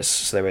to Chris.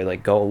 So they would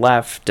like go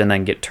left and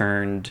then get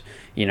turned,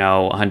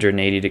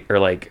 180 or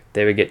like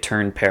they would get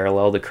turned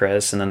parallel to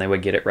Chris and then they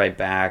would get it right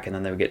back and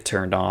then they would get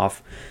turned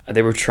off.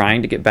 They were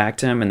trying to get back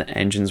to him and the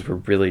engines were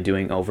really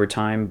doing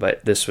overtime,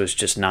 but this was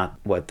just not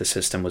what the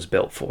system was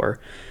built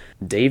for.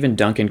 Dave and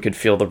Duncan could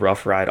feel the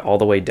rough ride all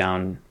the way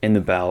down in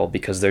the Belle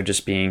because they're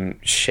just being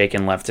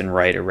shaken left and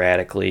right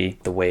erratically,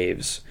 the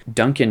waves.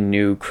 Duncan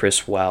knew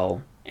Chris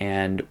well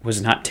and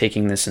was not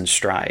taking this in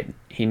stride.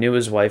 He knew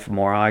his wife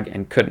Morag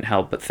and couldn't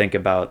help but think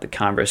about the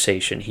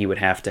conversation he would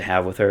have to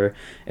have with her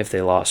if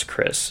they lost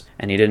Chris.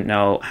 And he didn't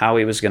know how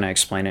he was going to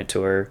explain it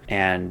to her,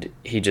 and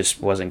he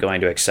just wasn't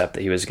going to accept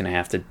that he was going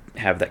to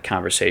have that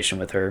conversation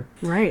with her.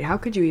 Right. How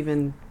could you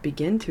even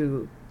begin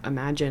to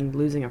imagine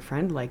losing a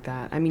friend like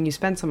that? I mean, you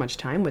spend so much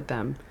time with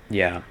them.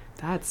 Yeah.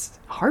 That's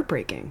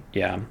heartbreaking.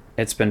 Yeah.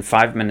 It's been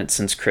 5 minutes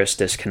since Chris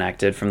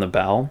disconnected from the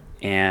Belle,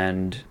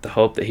 and the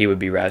hope that he would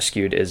be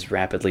rescued is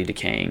rapidly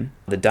decaying.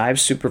 The dive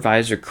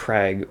supervisor,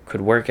 Craig,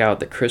 could work out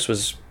that Chris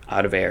was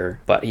out of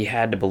air, but he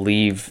had to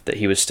believe that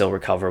he was still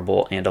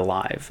recoverable and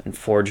alive, and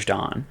forged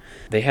on.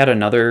 They had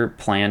another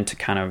plan to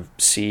kind of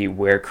see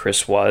where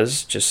Chris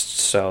was, just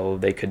so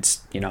they could,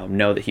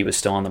 know that he was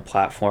still on the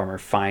platform or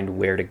find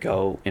where to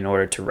go in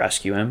order to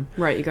rescue him.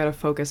 Right, you got to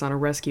focus on a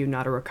rescue,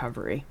 not a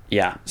recovery.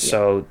 Yeah,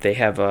 so they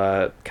have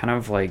a kind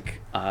of like,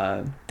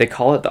 they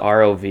call it the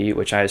ROV,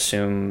 which I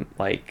assume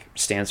like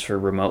stands for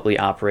remotely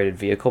operated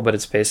vehicle, but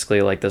it's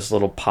basically like this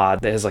little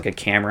pod that has like a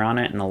camera on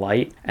it and a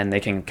light, and they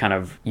can kind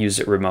of use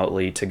it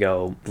remotely to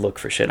go look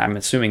for shit. I'm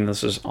assuming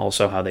this is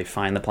also how they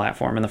find the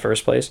platform in the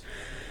first place.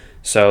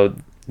 So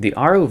the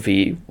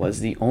ROV was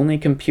the only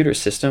computer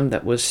system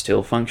that was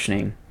still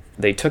functioning.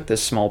 They took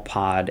this small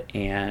pod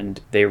and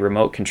they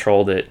remote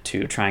controlled it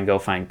to try and go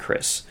find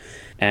Chris.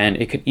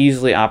 And it could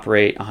easily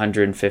operate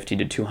 150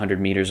 to 200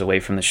 meters away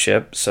from the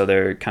ship, so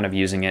they're kind of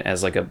using it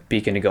as like a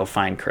beacon to go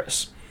find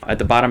Chris. At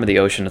the bottom of the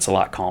ocean, it's a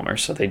lot calmer,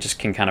 so they just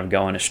can kind of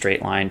go in a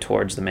straight line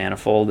towards the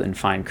manifold and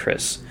find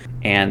Chris.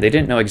 And they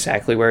didn't know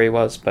exactly where he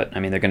was, but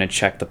they're going to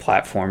check the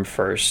platform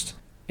first.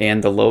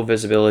 And the low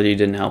visibility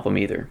didn't help them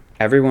either.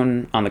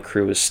 Everyone on the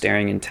crew was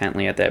staring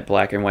intently at that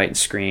black and white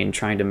screen,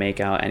 trying to make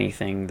out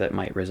anything that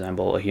might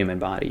resemble a human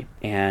body.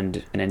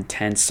 And an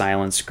intense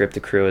silence gripped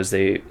the crew as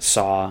they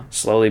saw,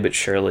 slowly but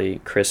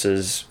surely,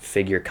 Chris's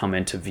figure come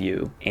into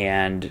view.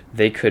 And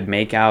they could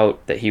make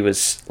out that he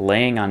was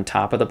laying on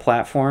top of the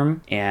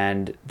platform,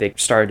 and they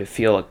started to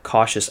feel a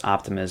cautious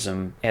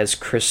optimism as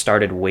Chris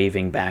started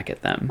waving back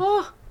at them.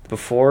 Oh.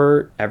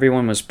 Before,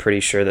 everyone was pretty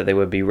sure that they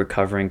would be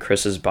recovering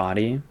Chris's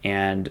body,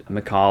 and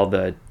McCall,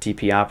 the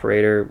DP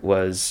operator,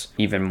 was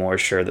even more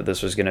sure that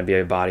this was going to be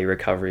a body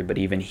recovery, but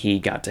even he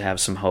got to have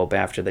some hope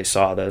after they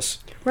saw this.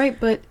 Right,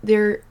 but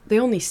they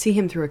only see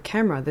him through a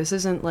camera. This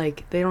isn't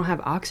like they don't have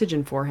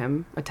oxygen for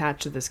him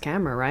attached to this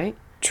camera, right?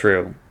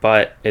 True,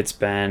 but it's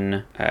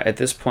been, at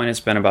this point, it's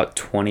been about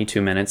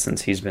 22 minutes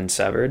since he's been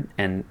severed,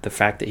 and the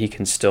fact that he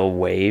can still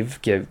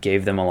wave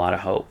gave them a lot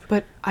of hope.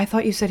 But I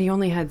thought you said he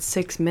only had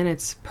 6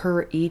 minutes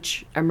per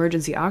each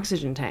emergency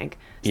oxygen tank.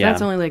 So Yeah.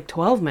 That's only like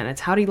 12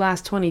 minutes. How'd he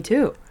last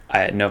 22?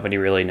 Nobody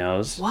really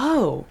knows.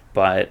 Whoa.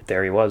 But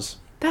there he was.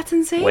 That's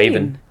insane.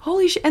 Waving.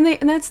 Holy shit. And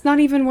that's not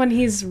even when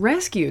he's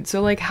rescued.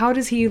 So, like, how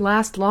does he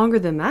last longer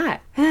than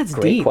that? And that's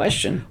Great deep.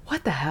 question.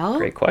 What the hell?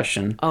 Great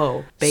question.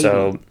 Oh, baby.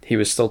 So he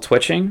was still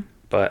twitching,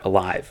 but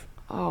alive.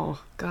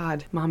 Oh,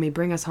 God. Mommy,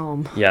 bring us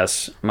home.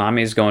 Yes,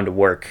 Mommy's going to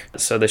work.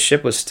 So the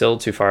ship was still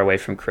too far away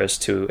from Chris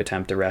to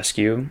attempt a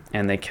rescue,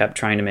 and they kept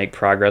trying to make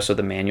progress with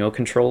the manual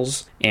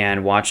controls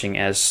and watching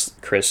as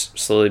Chris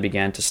slowly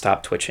began to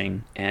stop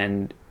twitching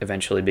and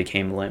eventually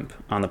became limp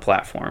on the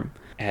platform.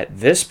 At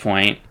this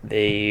point,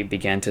 they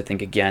began to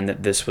think again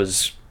that this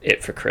was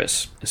it for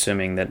Chris,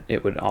 assuming that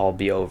it would all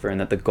be over and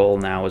that the goal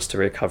now was to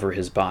recover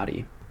his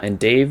body. And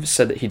Dave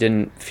said that he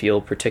didn't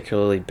feel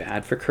particularly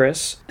bad for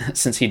Chris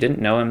since he didn't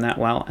know him that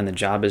well and the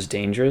job is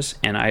dangerous.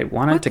 And I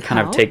wanted What to the kind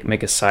hell? of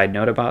make a side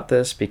note about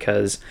this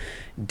because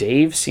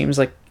Dave seems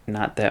like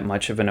not that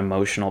much of an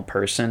emotional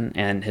person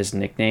and his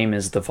nickname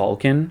is the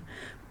Vulcan.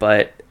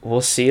 But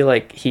we'll see,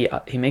 like, he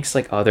makes,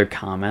 like, other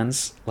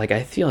comments. Like,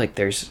 I feel like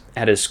there's,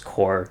 at his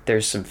core,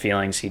 there's some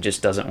feelings he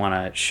just doesn't want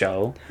to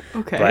show.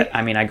 Okay. But,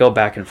 I mean, I go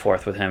back and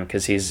forth with him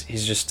because he's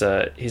just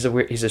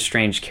he's a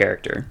strange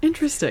character.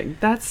 Interesting.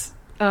 That's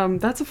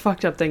a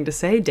fucked up thing to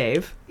say,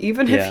 Dave.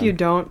 Even Yeah. if you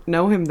don't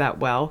know him that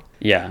well.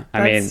 Yeah,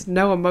 I mean... That's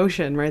no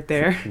emotion right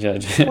there.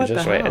 Just What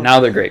the wait. hell? Now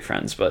they're great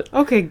friends, but...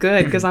 Okay,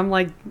 good, because I'm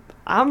like,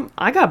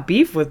 I got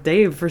beef with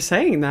Dave for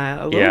saying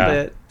that a little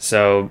bit.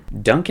 So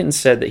Duncan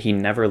said that he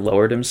never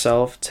lowered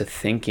himself to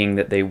thinking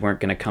that they weren't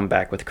going to come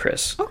back with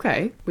Chris.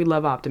 Okay, we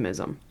love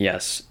optimism.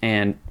 Yes,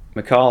 and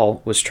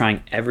McCall was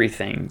trying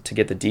everything to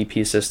get the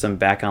DP system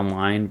back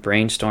online,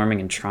 brainstorming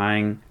and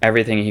trying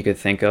everything he could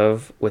think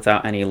of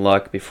without any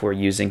luck before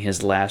using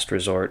his last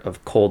resort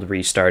of cold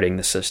restarting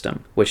the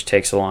system, which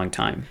takes a long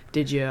time.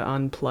 Did you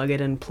unplug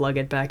it and plug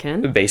it back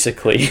in?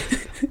 Basically,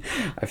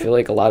 I feel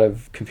like a lot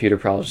of computer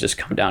problems just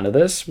come down to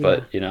this,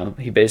 but,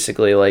 he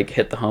basically, like,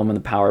 hit the home and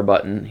the power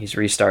button. He's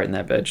restarting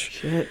that bitch.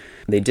 Shit.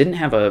 They didn't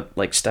have a,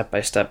 like,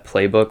 step-by-step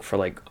playbook for,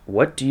 like,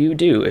 what do you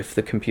do if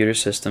the computer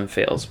system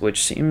fails,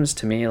 which seems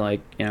to me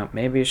like,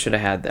 maybe you should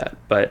have had that.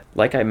 But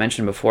like I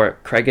mentioned before,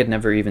 Craig had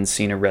never even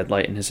seen a red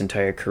light in his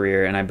entire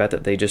career, and I bet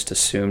that they just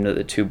assumed that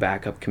the two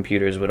backup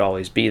computers would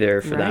always be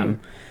there for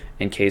them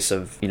in case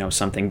of,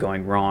 something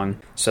going wrong.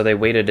 So they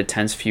waited a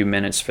tense few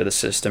minutes for the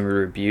system to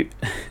reboot.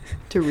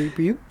 To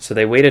reboot? So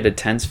they waited a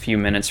tense few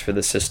minutes for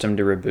the system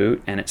to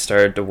reboot, and it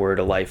started to whir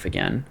to life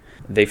again.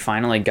 They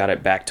finally got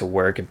it back to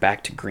work,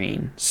 back to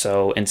green.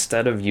 So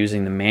instead of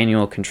using the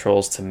manual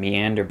controls to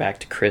meander back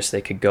to Chris,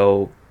 they could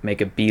go make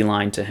a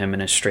beeline to him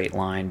in a straight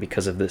line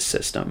because of this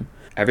system.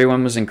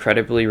 Everyone was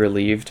incredibly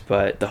relieved,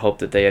 but the hope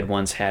that they had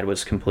once had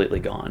was completely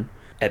gone.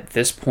 At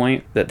this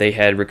point that they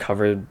had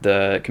recovered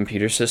the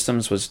computer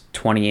systems was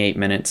 28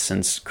 minutes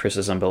since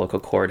Chris's umbilical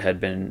cord had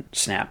been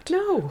snapped.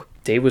 No.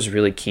 Dave was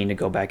really keen to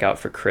go back out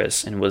for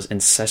Chris and was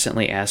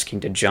incessantly asking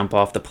to jump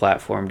off the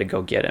platform to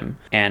go get him.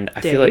 And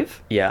I feel like,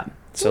 yeah.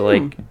 So,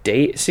 like,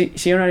 Dave, see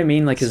what I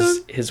mean? Like,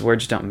 his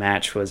words don't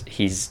match what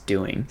he's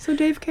doing. So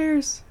Dave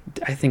cares.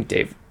 I think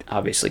Dave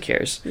obviously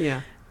cares.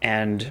 Yeah.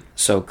 And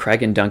so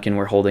Craig and Duncan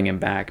were holding him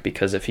back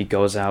because if he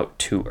goes out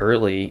too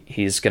early,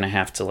 he's going to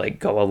have to, like,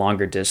 go a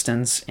longer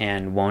distance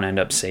and won't end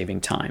up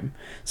saving time.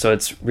 So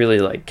it's really,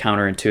 like,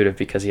 counterintuitive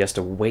because he has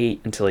to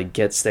wait until he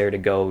gets there to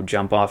go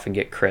jump off and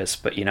get Chris,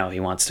 but, he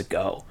wants to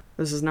go.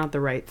 This is not the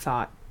right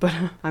thought, but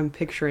I'm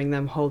picturing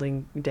them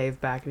holding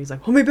Dave back, and he's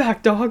like, hold me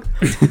back, dog.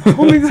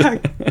 Hold me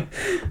back.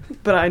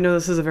 But I know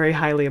this is a very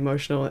highly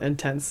emotional,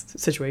 intense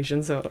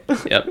situation, so...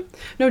 Yep.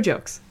 No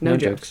jokes. No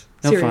jokes.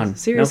 No Serious. fun.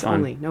 Serious No fun.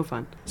 only. No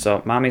fun.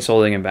 So Mommy's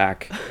holding him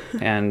back,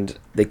 and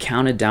they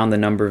counted down the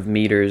number of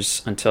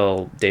meters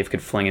until Dave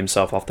could fling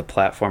himself off the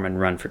platform and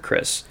run for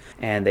Chris.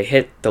 And they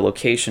hit the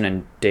location,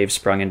 and Dave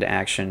sprung into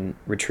action,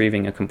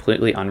 retrieving a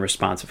completely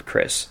unresponsive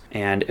Chris.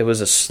 And it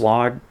was a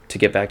slog to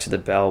get back to the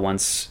bell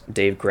once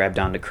Dave grabbed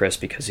onto Chris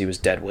because he was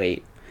dead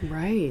weight.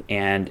 Right.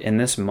 And in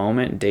this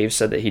moment, Dave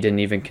said that he didn't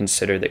even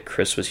consider that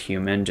Chris was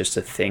human, just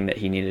a thing that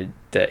he needed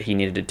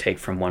to take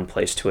from one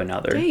place to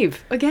another.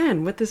 Dave,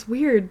 again, with this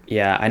weird...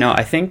 Yeah, I know.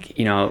 I think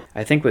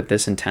with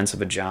this intense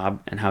of a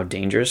job and how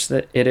dangerous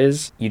that it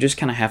is, you just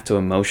kind of have to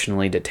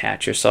emotionally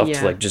detach yourself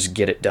to, like, just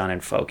get it done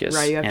and focus.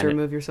 Right, you have to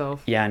remove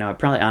yourself. Yeah, I know. It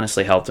probably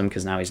honestly helped him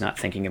because now he's not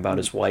thinking about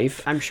his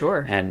wife. I'm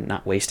sure. And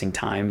not wasting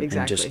time and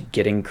Exactly. just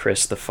getting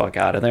Chris the fuck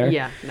out of there.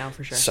 Yeah, no,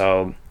 for sure.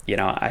 So,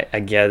 I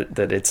get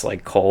that it's,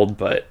 like, cold,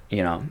 but,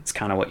 it's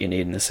kind of what you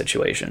need in this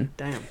situation.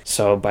 Damn.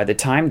 So by the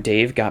time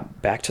Dave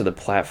got back to the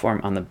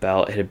platform on the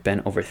bell, it had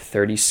been over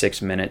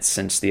 36 minutes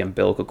since the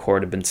umbilical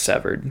cord had been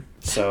severed.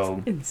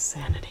 So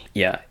Insanity.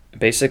 yeah,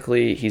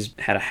 basically he's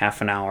had a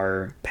half an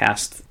hour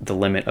past the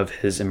limit of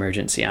his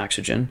emergency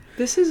oxygen.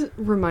 This is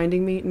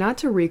reminding me, not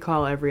to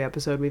recall every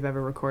episode we've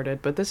ever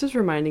recorded, but this is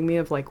reminding me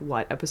of, like,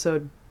 what,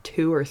 episode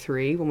 2 or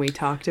 3 when we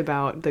talked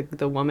about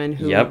the woman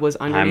who was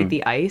underneath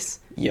the ice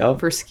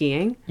for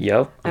skiing.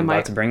 I'm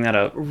about to bring that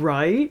up.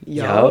 Right?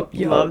 Yup.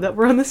 Love that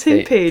we're on the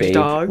same page, babe,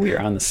 dog. We are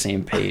on the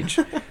same page.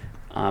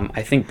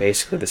 I think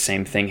basically the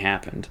same thing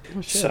happened.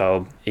 Oh, shit.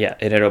 So, yeah,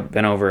 it had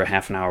been over a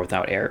half an hour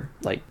without air,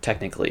 like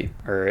technically,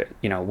 or,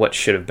 what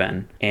should have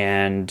been.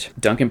 And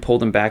Duncan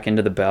pulled him back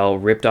into the bell,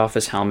 ripped off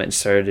his helmet, and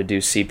started to do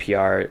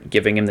CPR,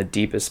 giving him the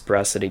deepest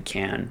breaths that he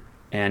can.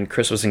 And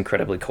Chris was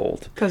incredibly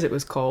cold. Because it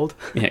was cold.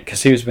 Yeah,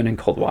 because he was been in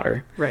cold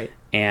water. Right.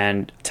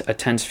 And a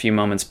tense few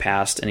moments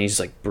passed, and he's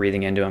like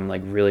breathing into him,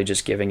 like really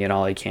just giving it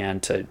all he can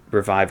to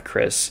revive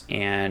Chris.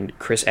 And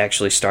Chris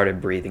actually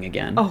started breathing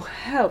again. Oh,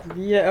 hell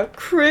yeah,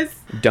 Chris.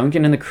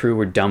 Duncan and the crew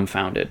were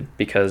dumbfounded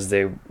because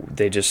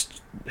they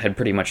just had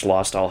pretty much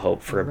lost all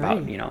hope for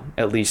about,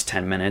 at least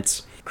 10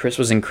 minutes. Chris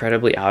was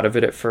incredibly out of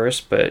it at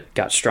first, but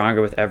got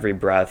stronger with every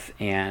breath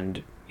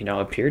and,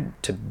 appeared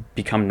to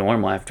become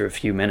normal after a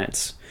few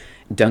minutes.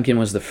 Duncan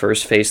was the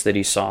first face that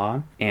he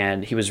saw,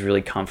 and he was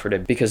really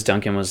comforted because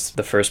Duncan was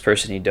the first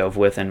person he dove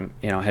with and,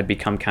 had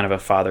become kind of a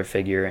father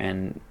figure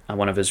and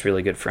one of his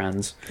really good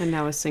friends. And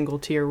now a single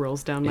tear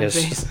rolls down my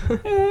face.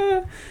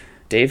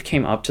 Dave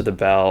came up to the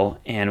bell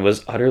and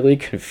was utterly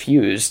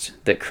confused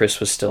that Chris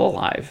was still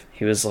alive.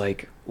 He was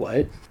like,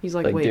 what? He's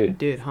like wait,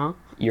 dude, huh?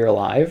 You're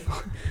alive?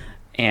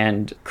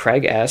 And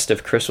Craig asked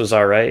if Chris was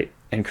all right,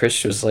 and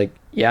Chris was like,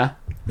 yeah.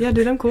 Yeah,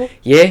 dude, I'm cool.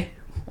 Yeah.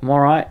 I'm all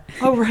right.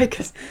 Oh,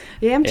 right.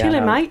 I'm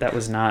chilling, mate. That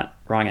was not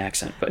wrong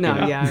accent, but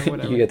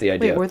whatever. You get the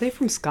idea. Wait, were they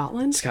from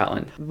Scotland?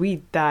 Scotland.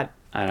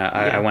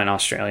 I went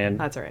Australian.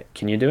 That's all right.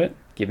 Can you do it?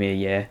 Give me a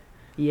yeah.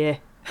 Yeah.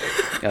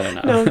 I don't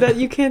know. No, that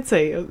you can't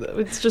say.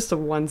 It's just a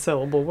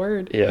one-syllable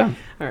word. Yeah.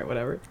 All right,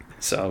 whatever.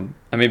 So,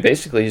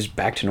 basically he's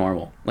back to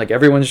normal. Like,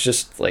 everyone's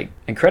just,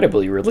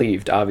 incredibly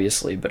relieved,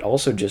 obviously, but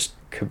also just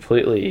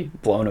completely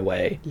blown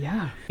away.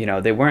 Yeah.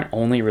 They weren't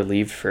only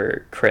relieved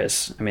for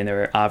Chris. They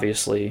were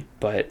obviously,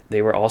 but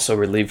they were also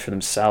relieved for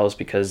themselves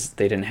because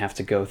they didn't have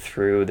to go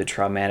through the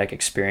traumatic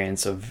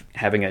experience of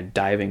having a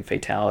diving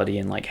fatality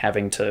and,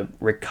 having to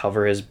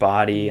recover his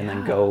body and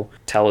then go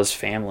tell his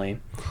family.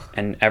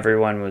 And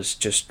everyone was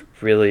just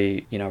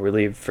really,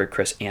 relieved for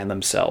Chris and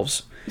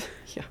themselves.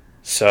 Yeah.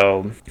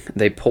 So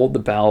they pulled the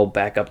bell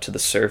back up to the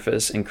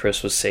surface, and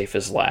Chris was safe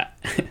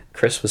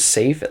Chris was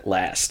safe at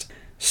last.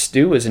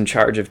 Stu was in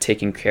charge of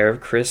taking care of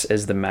Chris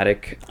as the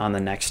medic on the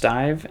next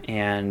dive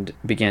and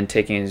began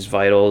taking his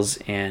vitals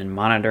and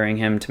monitoring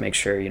him to make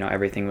sure,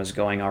 everything was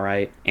going all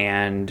right.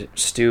 And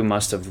Stu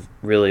must have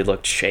really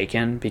looked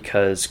shaken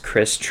because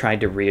Chris tried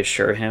to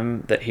reassure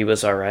him that he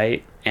was all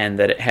right and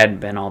that it hadn't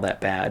been all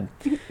that bad.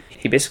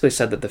 He basically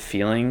said that the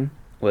feeling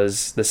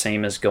was the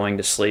same as going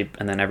to sleep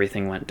and then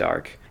everything went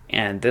dark.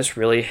 And this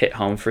really hit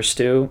home for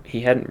Stu.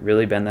 He hadn't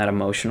really been that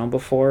emotional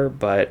before,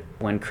 but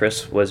when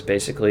Chris was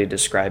basically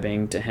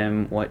describing to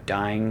him what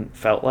dying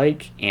felt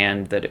like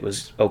and that it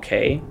was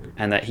okay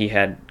and that he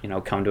had,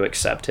 come to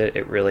accept it,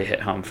 it really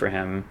hit home for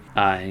him,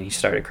 and he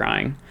started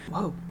crying.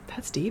 Whoa,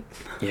 that's deep.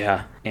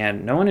 Yeah,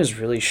 and no one is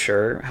really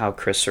sure how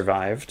Chris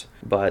survived,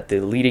 but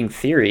the leading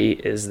theory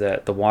is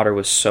that the water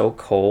was so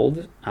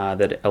cold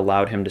that it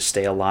allowed him to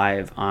stay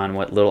alive on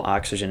what little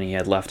oxygen he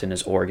had left in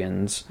his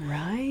organs.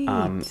 Right.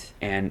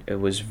 And it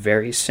was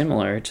very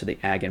similar to the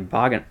Anna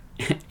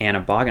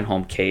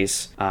Boggenholm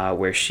case,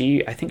 where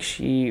I think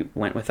she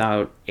went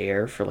without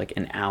air for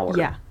an hour.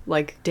 Yeah,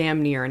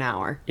 damn near an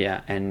hour.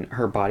 Yeah, and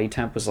her body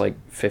temp was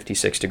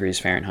 56 degrees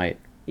Fahrenheit.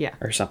 Yeah.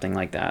 Or something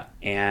like that.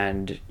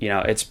 And,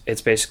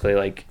 it's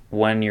basically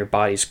when your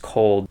body's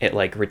cold, it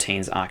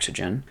retains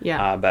oxygen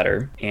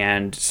better.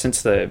 And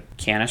since the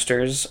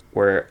canisters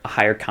were a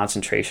higher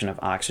concentration of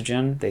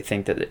oxygen, they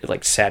think that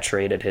it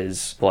saturated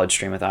his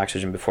bloodstream with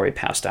oxygen before he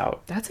passed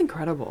out. That's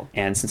incredible.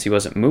 And since he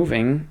wasn't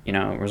moving,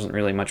 there wasn't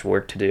really much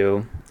work to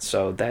do.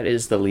 So that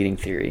is the leading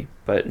theory.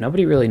 But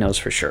nobody really knows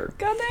for sure.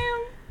 Goddamn.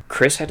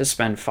 Chris had to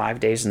spend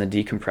 5 days in the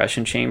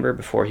decompression chamber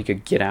before he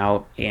could get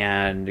out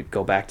and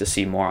go back to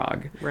see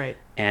Morag. Right.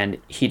 And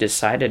he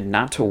decided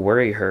not to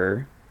worry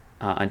her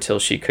until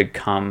she could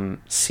come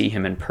see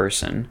him in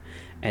person,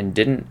 and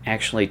didn't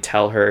actually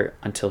tell her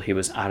until he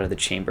was out of the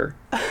chamber.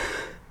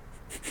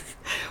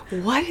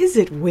 What is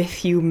it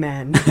with you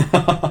men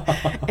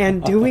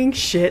and doing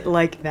shit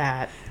like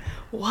that?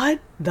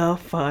 What the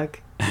fuck?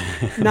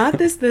 Not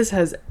this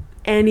has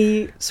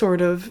any sort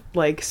of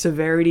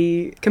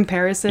severity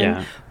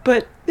comparison,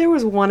 but there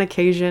was one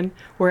occasion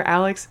where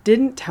Alex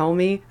didn't tell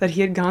me that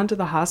he had gone to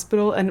the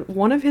hospital and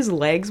one of his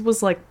legs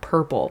was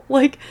purple.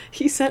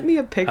 He sent me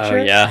a picture.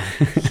 Oh yeah.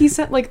 he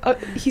sent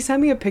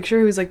me a picture.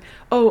 He was like,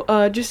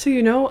 "Oh, just so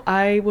you know,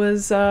 I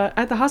was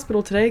at the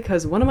hospital today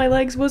because one of my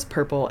legs was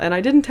purple, and I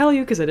didn't tell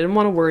you because I didn't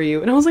want to worry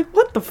you." And I was like,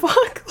 "What the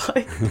fuck?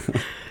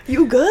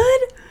 You good?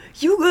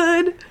 You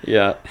good?"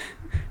 Yeah.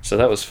 So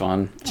that was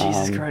fun.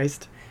 Jesus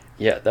Christ.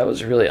 Yeah, that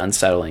was really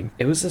unsettling.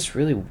 It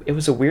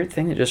was a weird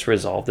thing that just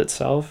resolved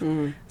itself.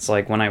 Mm. It's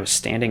when I was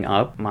standing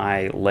up,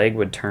 my leg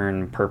would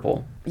turn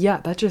purple. Yeah,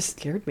 that just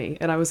scared me.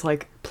 And I was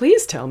like,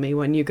 please tell me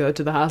when you go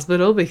to the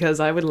hospital because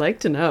I would like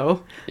to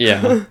know.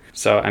 Yeah.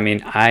 So,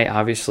 I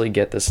obviously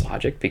get this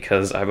logic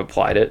because I've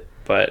applied it,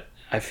 but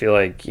I feel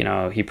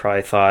he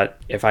probably thought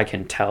if I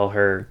can tell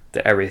her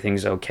that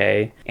everything's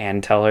okay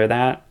and tell her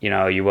that, you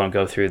know, you won't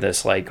go through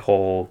this like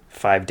whole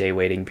 5-day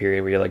waiting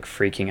period where you're like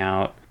freaking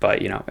out.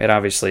 But, you know, it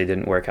obviously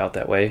didn't work out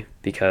that way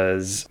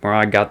because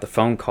Morag got the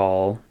phone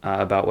call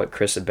about what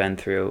Chris had been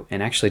through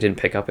and actually didn't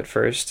pick up at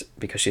first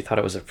because she thought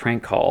it was a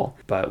prank call.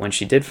 But when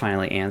she did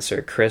finally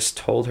answer, Chris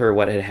told her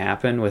what had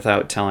happened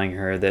without telling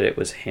her that it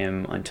was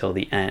him until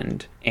the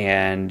end.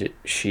 And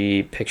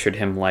she pictured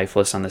him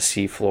lifeless on the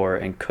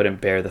seafloor and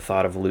couldn't bear the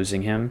thought of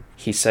losing him.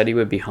 He said he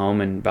would be home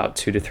in about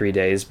 2 to 3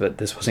 days, but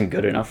this wasn't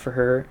good enough for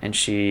her. And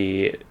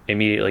she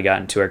immediately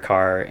got into her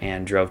car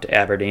and drove to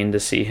Aberdeen to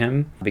see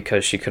him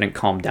because she couldn't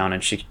calm down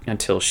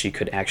until she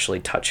could actually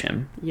touch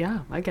him. Yeah,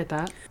 I get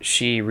that.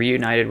 She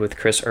reunited with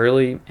Chris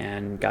early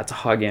and got to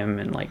hug him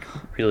and like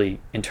really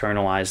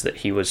internalized that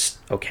he was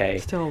okay.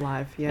 Still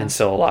alive, yeah. And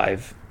still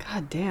alive.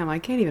 God damn, I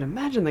can't even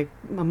imagine the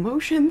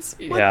emotions.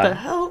 What Yeah. the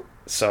hell?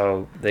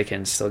 So they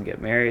can still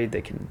get married,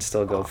 they can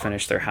still go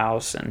finish their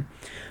house, and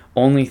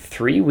only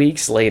 3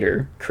 weeks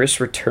later, Chris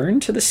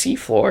returned to the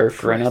seafloor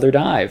for another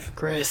dive.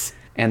 Chris.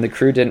 And the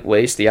crew didn't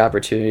waste the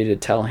opportunity to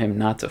tell him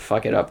not to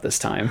fuck it up this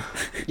time.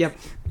 Yep.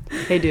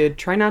 Hey dude,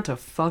 try not to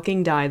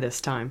fucking die this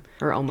time.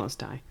 Or almost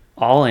die.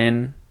 All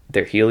in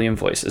their helium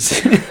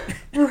voices.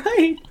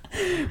 Right.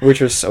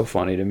 Which was so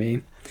funny to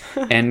me.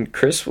 And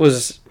Chris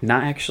was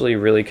not actually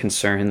really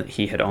concerned that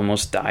he had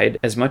almost died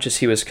as much as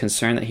he was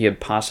concerned that he had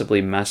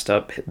possibly messed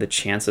up the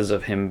chances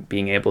of him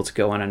being able to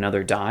go on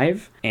another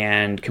dive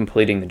and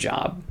completing the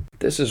job.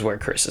 This is where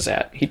Chris is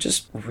at. He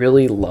just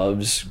really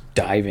loves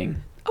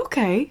diving.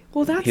 Okay,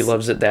 well He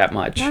loves it that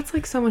much. That's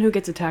like someone who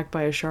gets attacked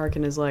by a shark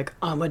and is like,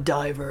 I'm a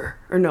diver.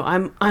 Or no,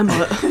 I'm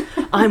a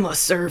I'm a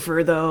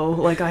surfer though.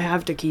 Like I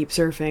have to keep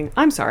surfing.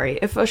 I'm sorry.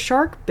 If a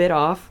shark bit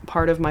off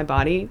part of my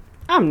body,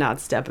 I'm not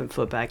stepping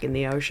foot back in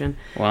the ocean.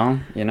 Well,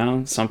 you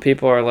know, some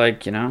people are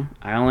like, you know,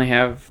 I only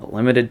have a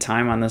limited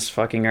time on this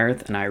fucking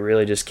earth and I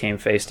really just came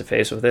face to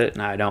face with it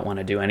and I don't want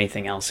to do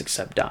anything else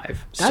except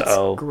dive.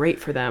 That's great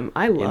for them.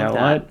 I love that. You know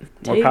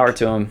what? More power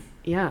to them.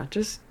 Yeah,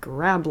 just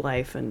grab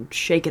life and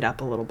shake it up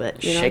a little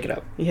bit. You know? Shake it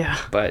up. Yeah.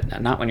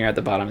 But not when you're at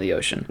the bottom of the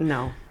ocean.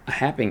 No. A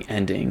happy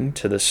ending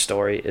to this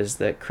story is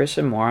that Chris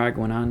and Morag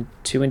went on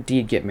to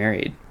indeed get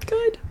married.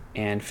 Good.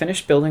 And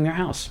finished building their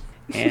house.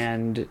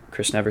 And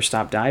Chris never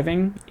stopped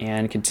diving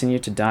and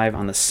continued to dive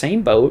on the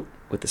same boat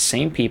with the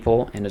same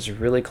people and is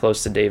really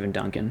close to Dave and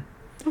Duncan.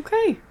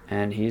 Okay.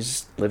 And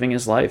he's living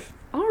his life.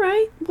 All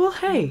right. Well,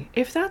 hey,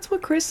 if that's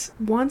what Chris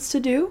wants to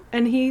do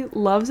and he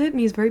loves it and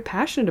he's very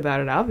passionate about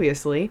it,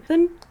 obviously,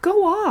 then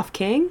go off,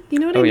 King. You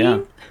know what I mean?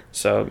 Yeah.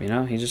 So, you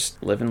know, he's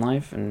just living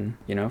life and,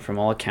 you know, from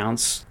all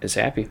accounts, is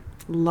happy.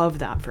 Love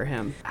that for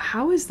him.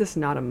 How is this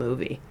not a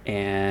movie?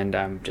 And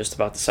I'm just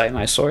about to cite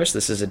my source.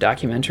 This is a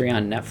documentary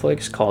on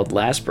Netflix called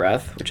Last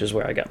Breath, which is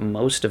where I got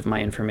most of my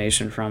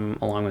information from,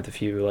 along with a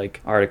few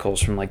like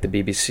articles from like the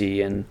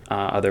BBC and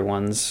other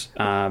ones.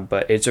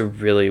 But it's a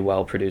really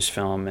well-produced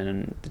film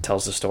and it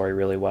tells the story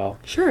really well.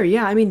 Sure,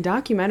 yeah. I mean,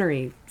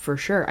 documentary for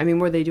sure. I mean,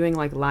 were they doing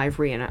like live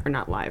or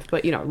not live,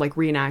 but you know, like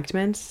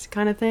reenactments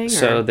kind of thing?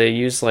 So they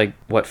used like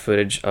what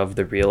footage of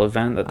the real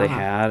event that they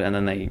had, and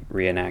then they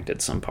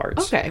reenacted some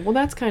parts. Okay, well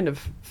that's kind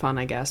of fun,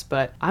 I guess.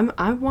 But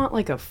I want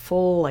like a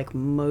full like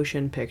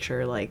motion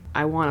picture. Like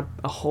I want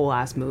a whole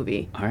ass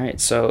movie. All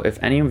right. So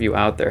if any of you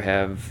out there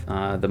have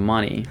the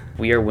money,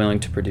 we are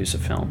willing to produce a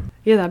film.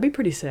 Yeah, that'd be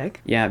pretty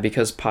sick. Yeah,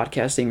 because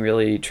podcasting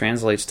really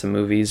translates to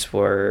movies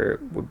where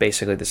we're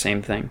basically the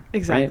same thing.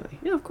 Exactly. Right?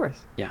 Yeah, of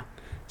course. Yeah.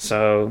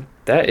 So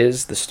that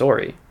is the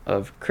story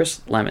of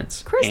Chris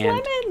Lemons. Chris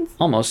Lemons!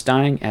 Almost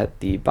dying at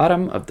the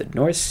bottom of the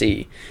North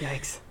Sea.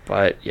 Yikes.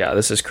 But yeah,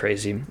 this is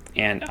crazy.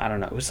 And I don't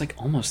know, it was like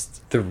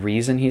almost the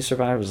reason he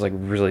survived was like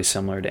really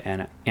similar to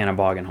Anna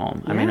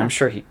Boggenholm. I mean, I'm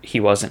sure he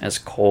wasn't as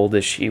cold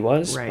as she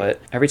was, right.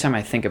 But every time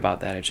I think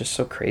about that, it's just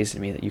so crazy to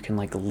me that you can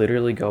like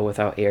literally go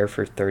without air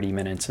for 30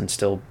 minutes and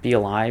still be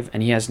alive,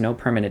 and he has no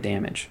permanent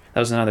damage.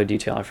 That was another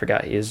detail I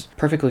forgot. He is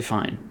perfectly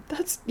fine.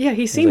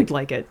 He seemed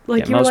like it.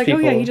 Like you were like,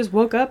 people, oh yeah, he just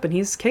woke up and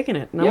he's kicking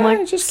it. And I'm like,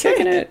 he's just sick.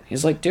 kicking it.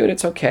 He's like, dude,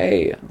 it's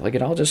okay. Like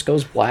it all just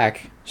goes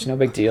black. It's no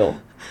big deal.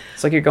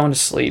 It's like you're going to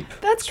sleep.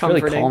 That's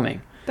comforting. Really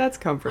calming. That's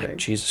comforting. Like,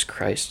 Jesus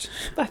Christ.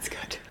 That's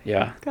good.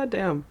 Yeah.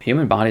 Goddamn.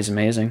 Human body's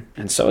amazing.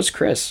 And so is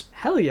Chris.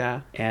 Hell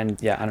yeah.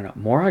 And yeah, I don't know.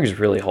 Morag is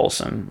really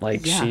wholesome.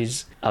 Like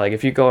she's like,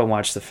 if you go and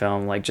watch the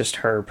film, like just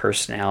her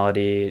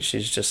personality,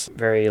 she's just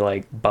very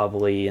like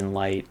bubbly and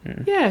light.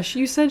 And yeah.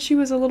 You said she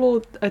was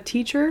a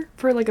teacher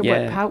for like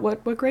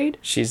what grade?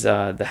 She's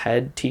the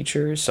head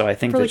teacher. So I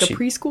think for that like a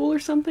preschool or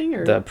something,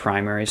 or the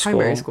primary school.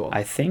 Primary school.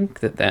 I think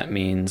that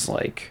means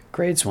like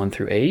grades 1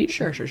 through 8.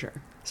 Sure.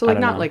 So like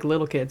not like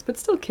little kids, but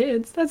still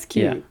kids. That's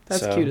cute. Yeah,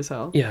 that's cute as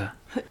hell. Yeah.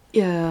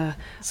 Yeah.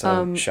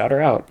 So shout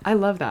her out. I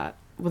love that.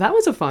 Well, that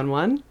was a fun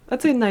one.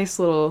 That's a nice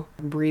little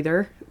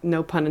breather,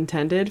 no pun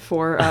intended,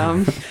 for it's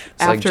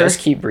after. Like Just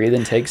Keep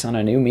Breathing takes on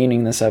a new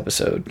meaning this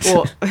episode.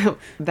 Well,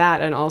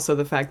 that and also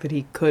the fact that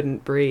he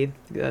couldn't breathe.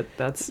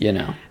 That's you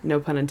know, no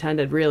pun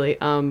intended, really.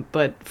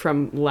 But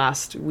from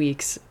last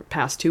week's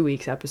past 2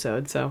 weeks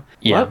episode. So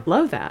Yeah.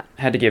 love that.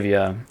 Had to give you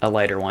a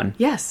lighter one.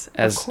 Yes,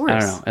 As of course. I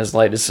don't know, as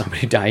light as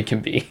somebody dying can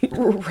be.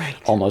 Right.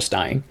 Almost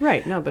dying.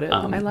 Right. No, but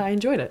I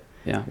enjoyed it.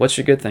 Yeah. What's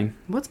your good thing?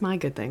 What's my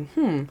good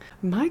thing?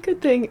 My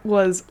good thing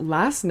was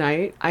last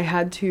night I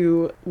had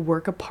to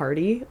work a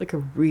party, like a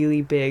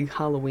really big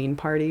Halloween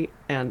party,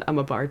 and I'm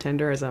a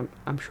bartender, as I'm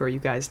sure you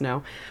guys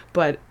know,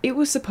 but it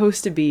was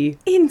supposed to be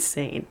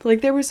insane.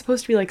 Like, there was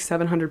supposed to be like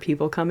 700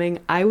 people coming.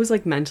 I was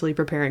like mentally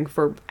preparing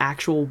for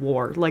actual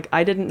war. Like,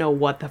 I didn't know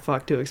what the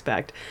fuck to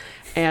expect.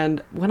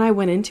 And when I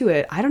went into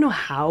it, I don't know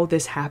how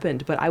this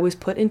happened, but I was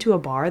put into a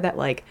bar that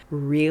like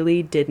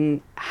really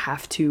didn't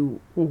have to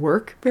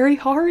work very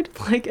hard.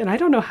 Like, and I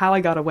don't know how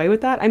I got away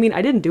with that. I mean,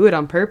 I didn't do it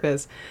on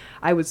purpose.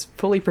 I was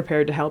fully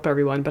prepared to help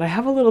everyone, but I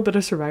have a little bit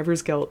of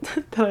survivor's guilt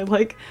that I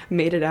like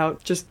made it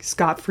out just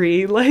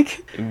scot-free.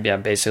 Like, Yeah,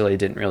 basically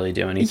didn't really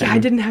do anything. yeah, I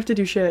didn't have to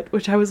do shit,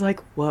 which I was like,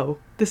 whoa,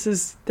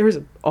 there's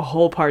a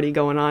whole party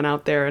going on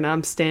out there and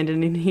I'm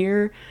standing in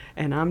here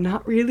and I'm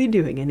not really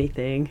doing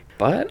anything.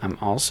 But I'm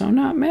also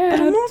not mad.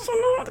 But I'm also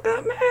not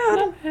that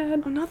mad.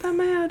 I'm not that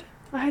mad.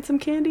 I had some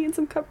candy and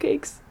some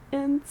cupcakes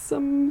and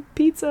some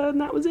pizza,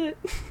 and that was it.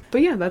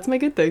 But yeah, that's my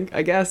good thing.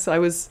 I guess I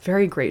was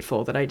very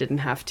grateful that I didn't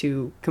have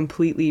to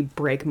completely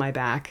break my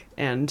back.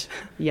 And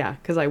yeah,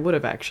 because I would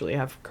have actually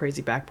have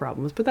crazy back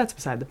problems, but that's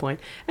beside the point.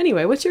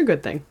 Anyway, what's your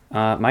good thing?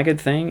 My good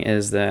thing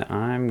is that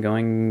I'm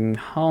going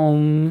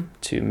home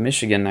to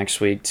Michigan next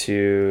week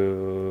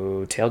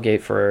to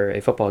tailgate for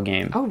a football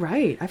game. Oh,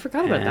 right. I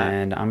forgot about that.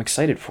 And I'm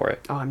excited for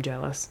it. Oh, I'm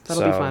jealous.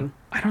 That'll be fun.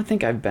 I don't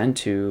think I've been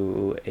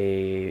to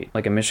a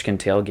Michigan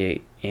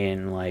tailgate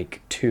in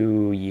like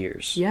 2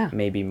 years. Yeah.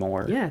 Maybe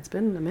more. Yeah, it's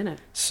been a minute.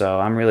 So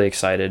I'm really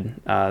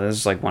excited. This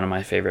is like one of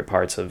my favorite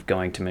parts of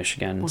going to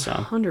Michigan.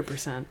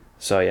 100%.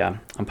 So yeah,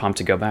 I'm pumped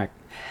to go back.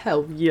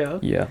 Hell yeah.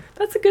 Yeah.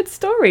 That's a good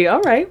story.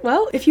 All right.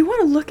 Well, if you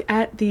want to look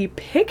at the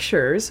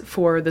pictures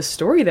for the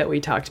story that we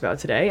talked about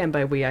today, and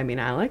by we I mean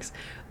Alex,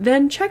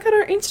 then check out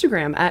our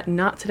Instagram at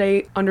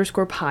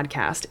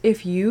nottoday_podcast.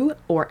 If you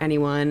or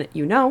anyone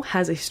you know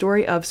has a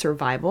story of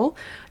survival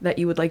that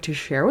you would like to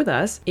share with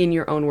us in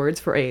your own words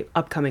for a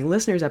upcoming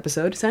listeners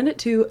episode, send it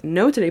to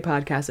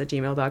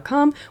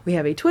nottodaypodcast@gmail.com. We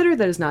have a Twitter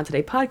that is Not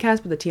Today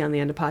Podcast, but the T on the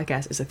end of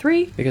podcast is a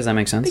 3. Because that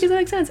makes sense. Because that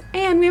makes sense.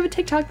 And we have a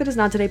TikTok that is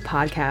Not Today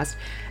Podcast.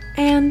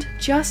 And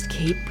just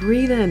keep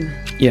breathing.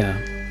 Yeah.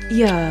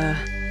 Yeah.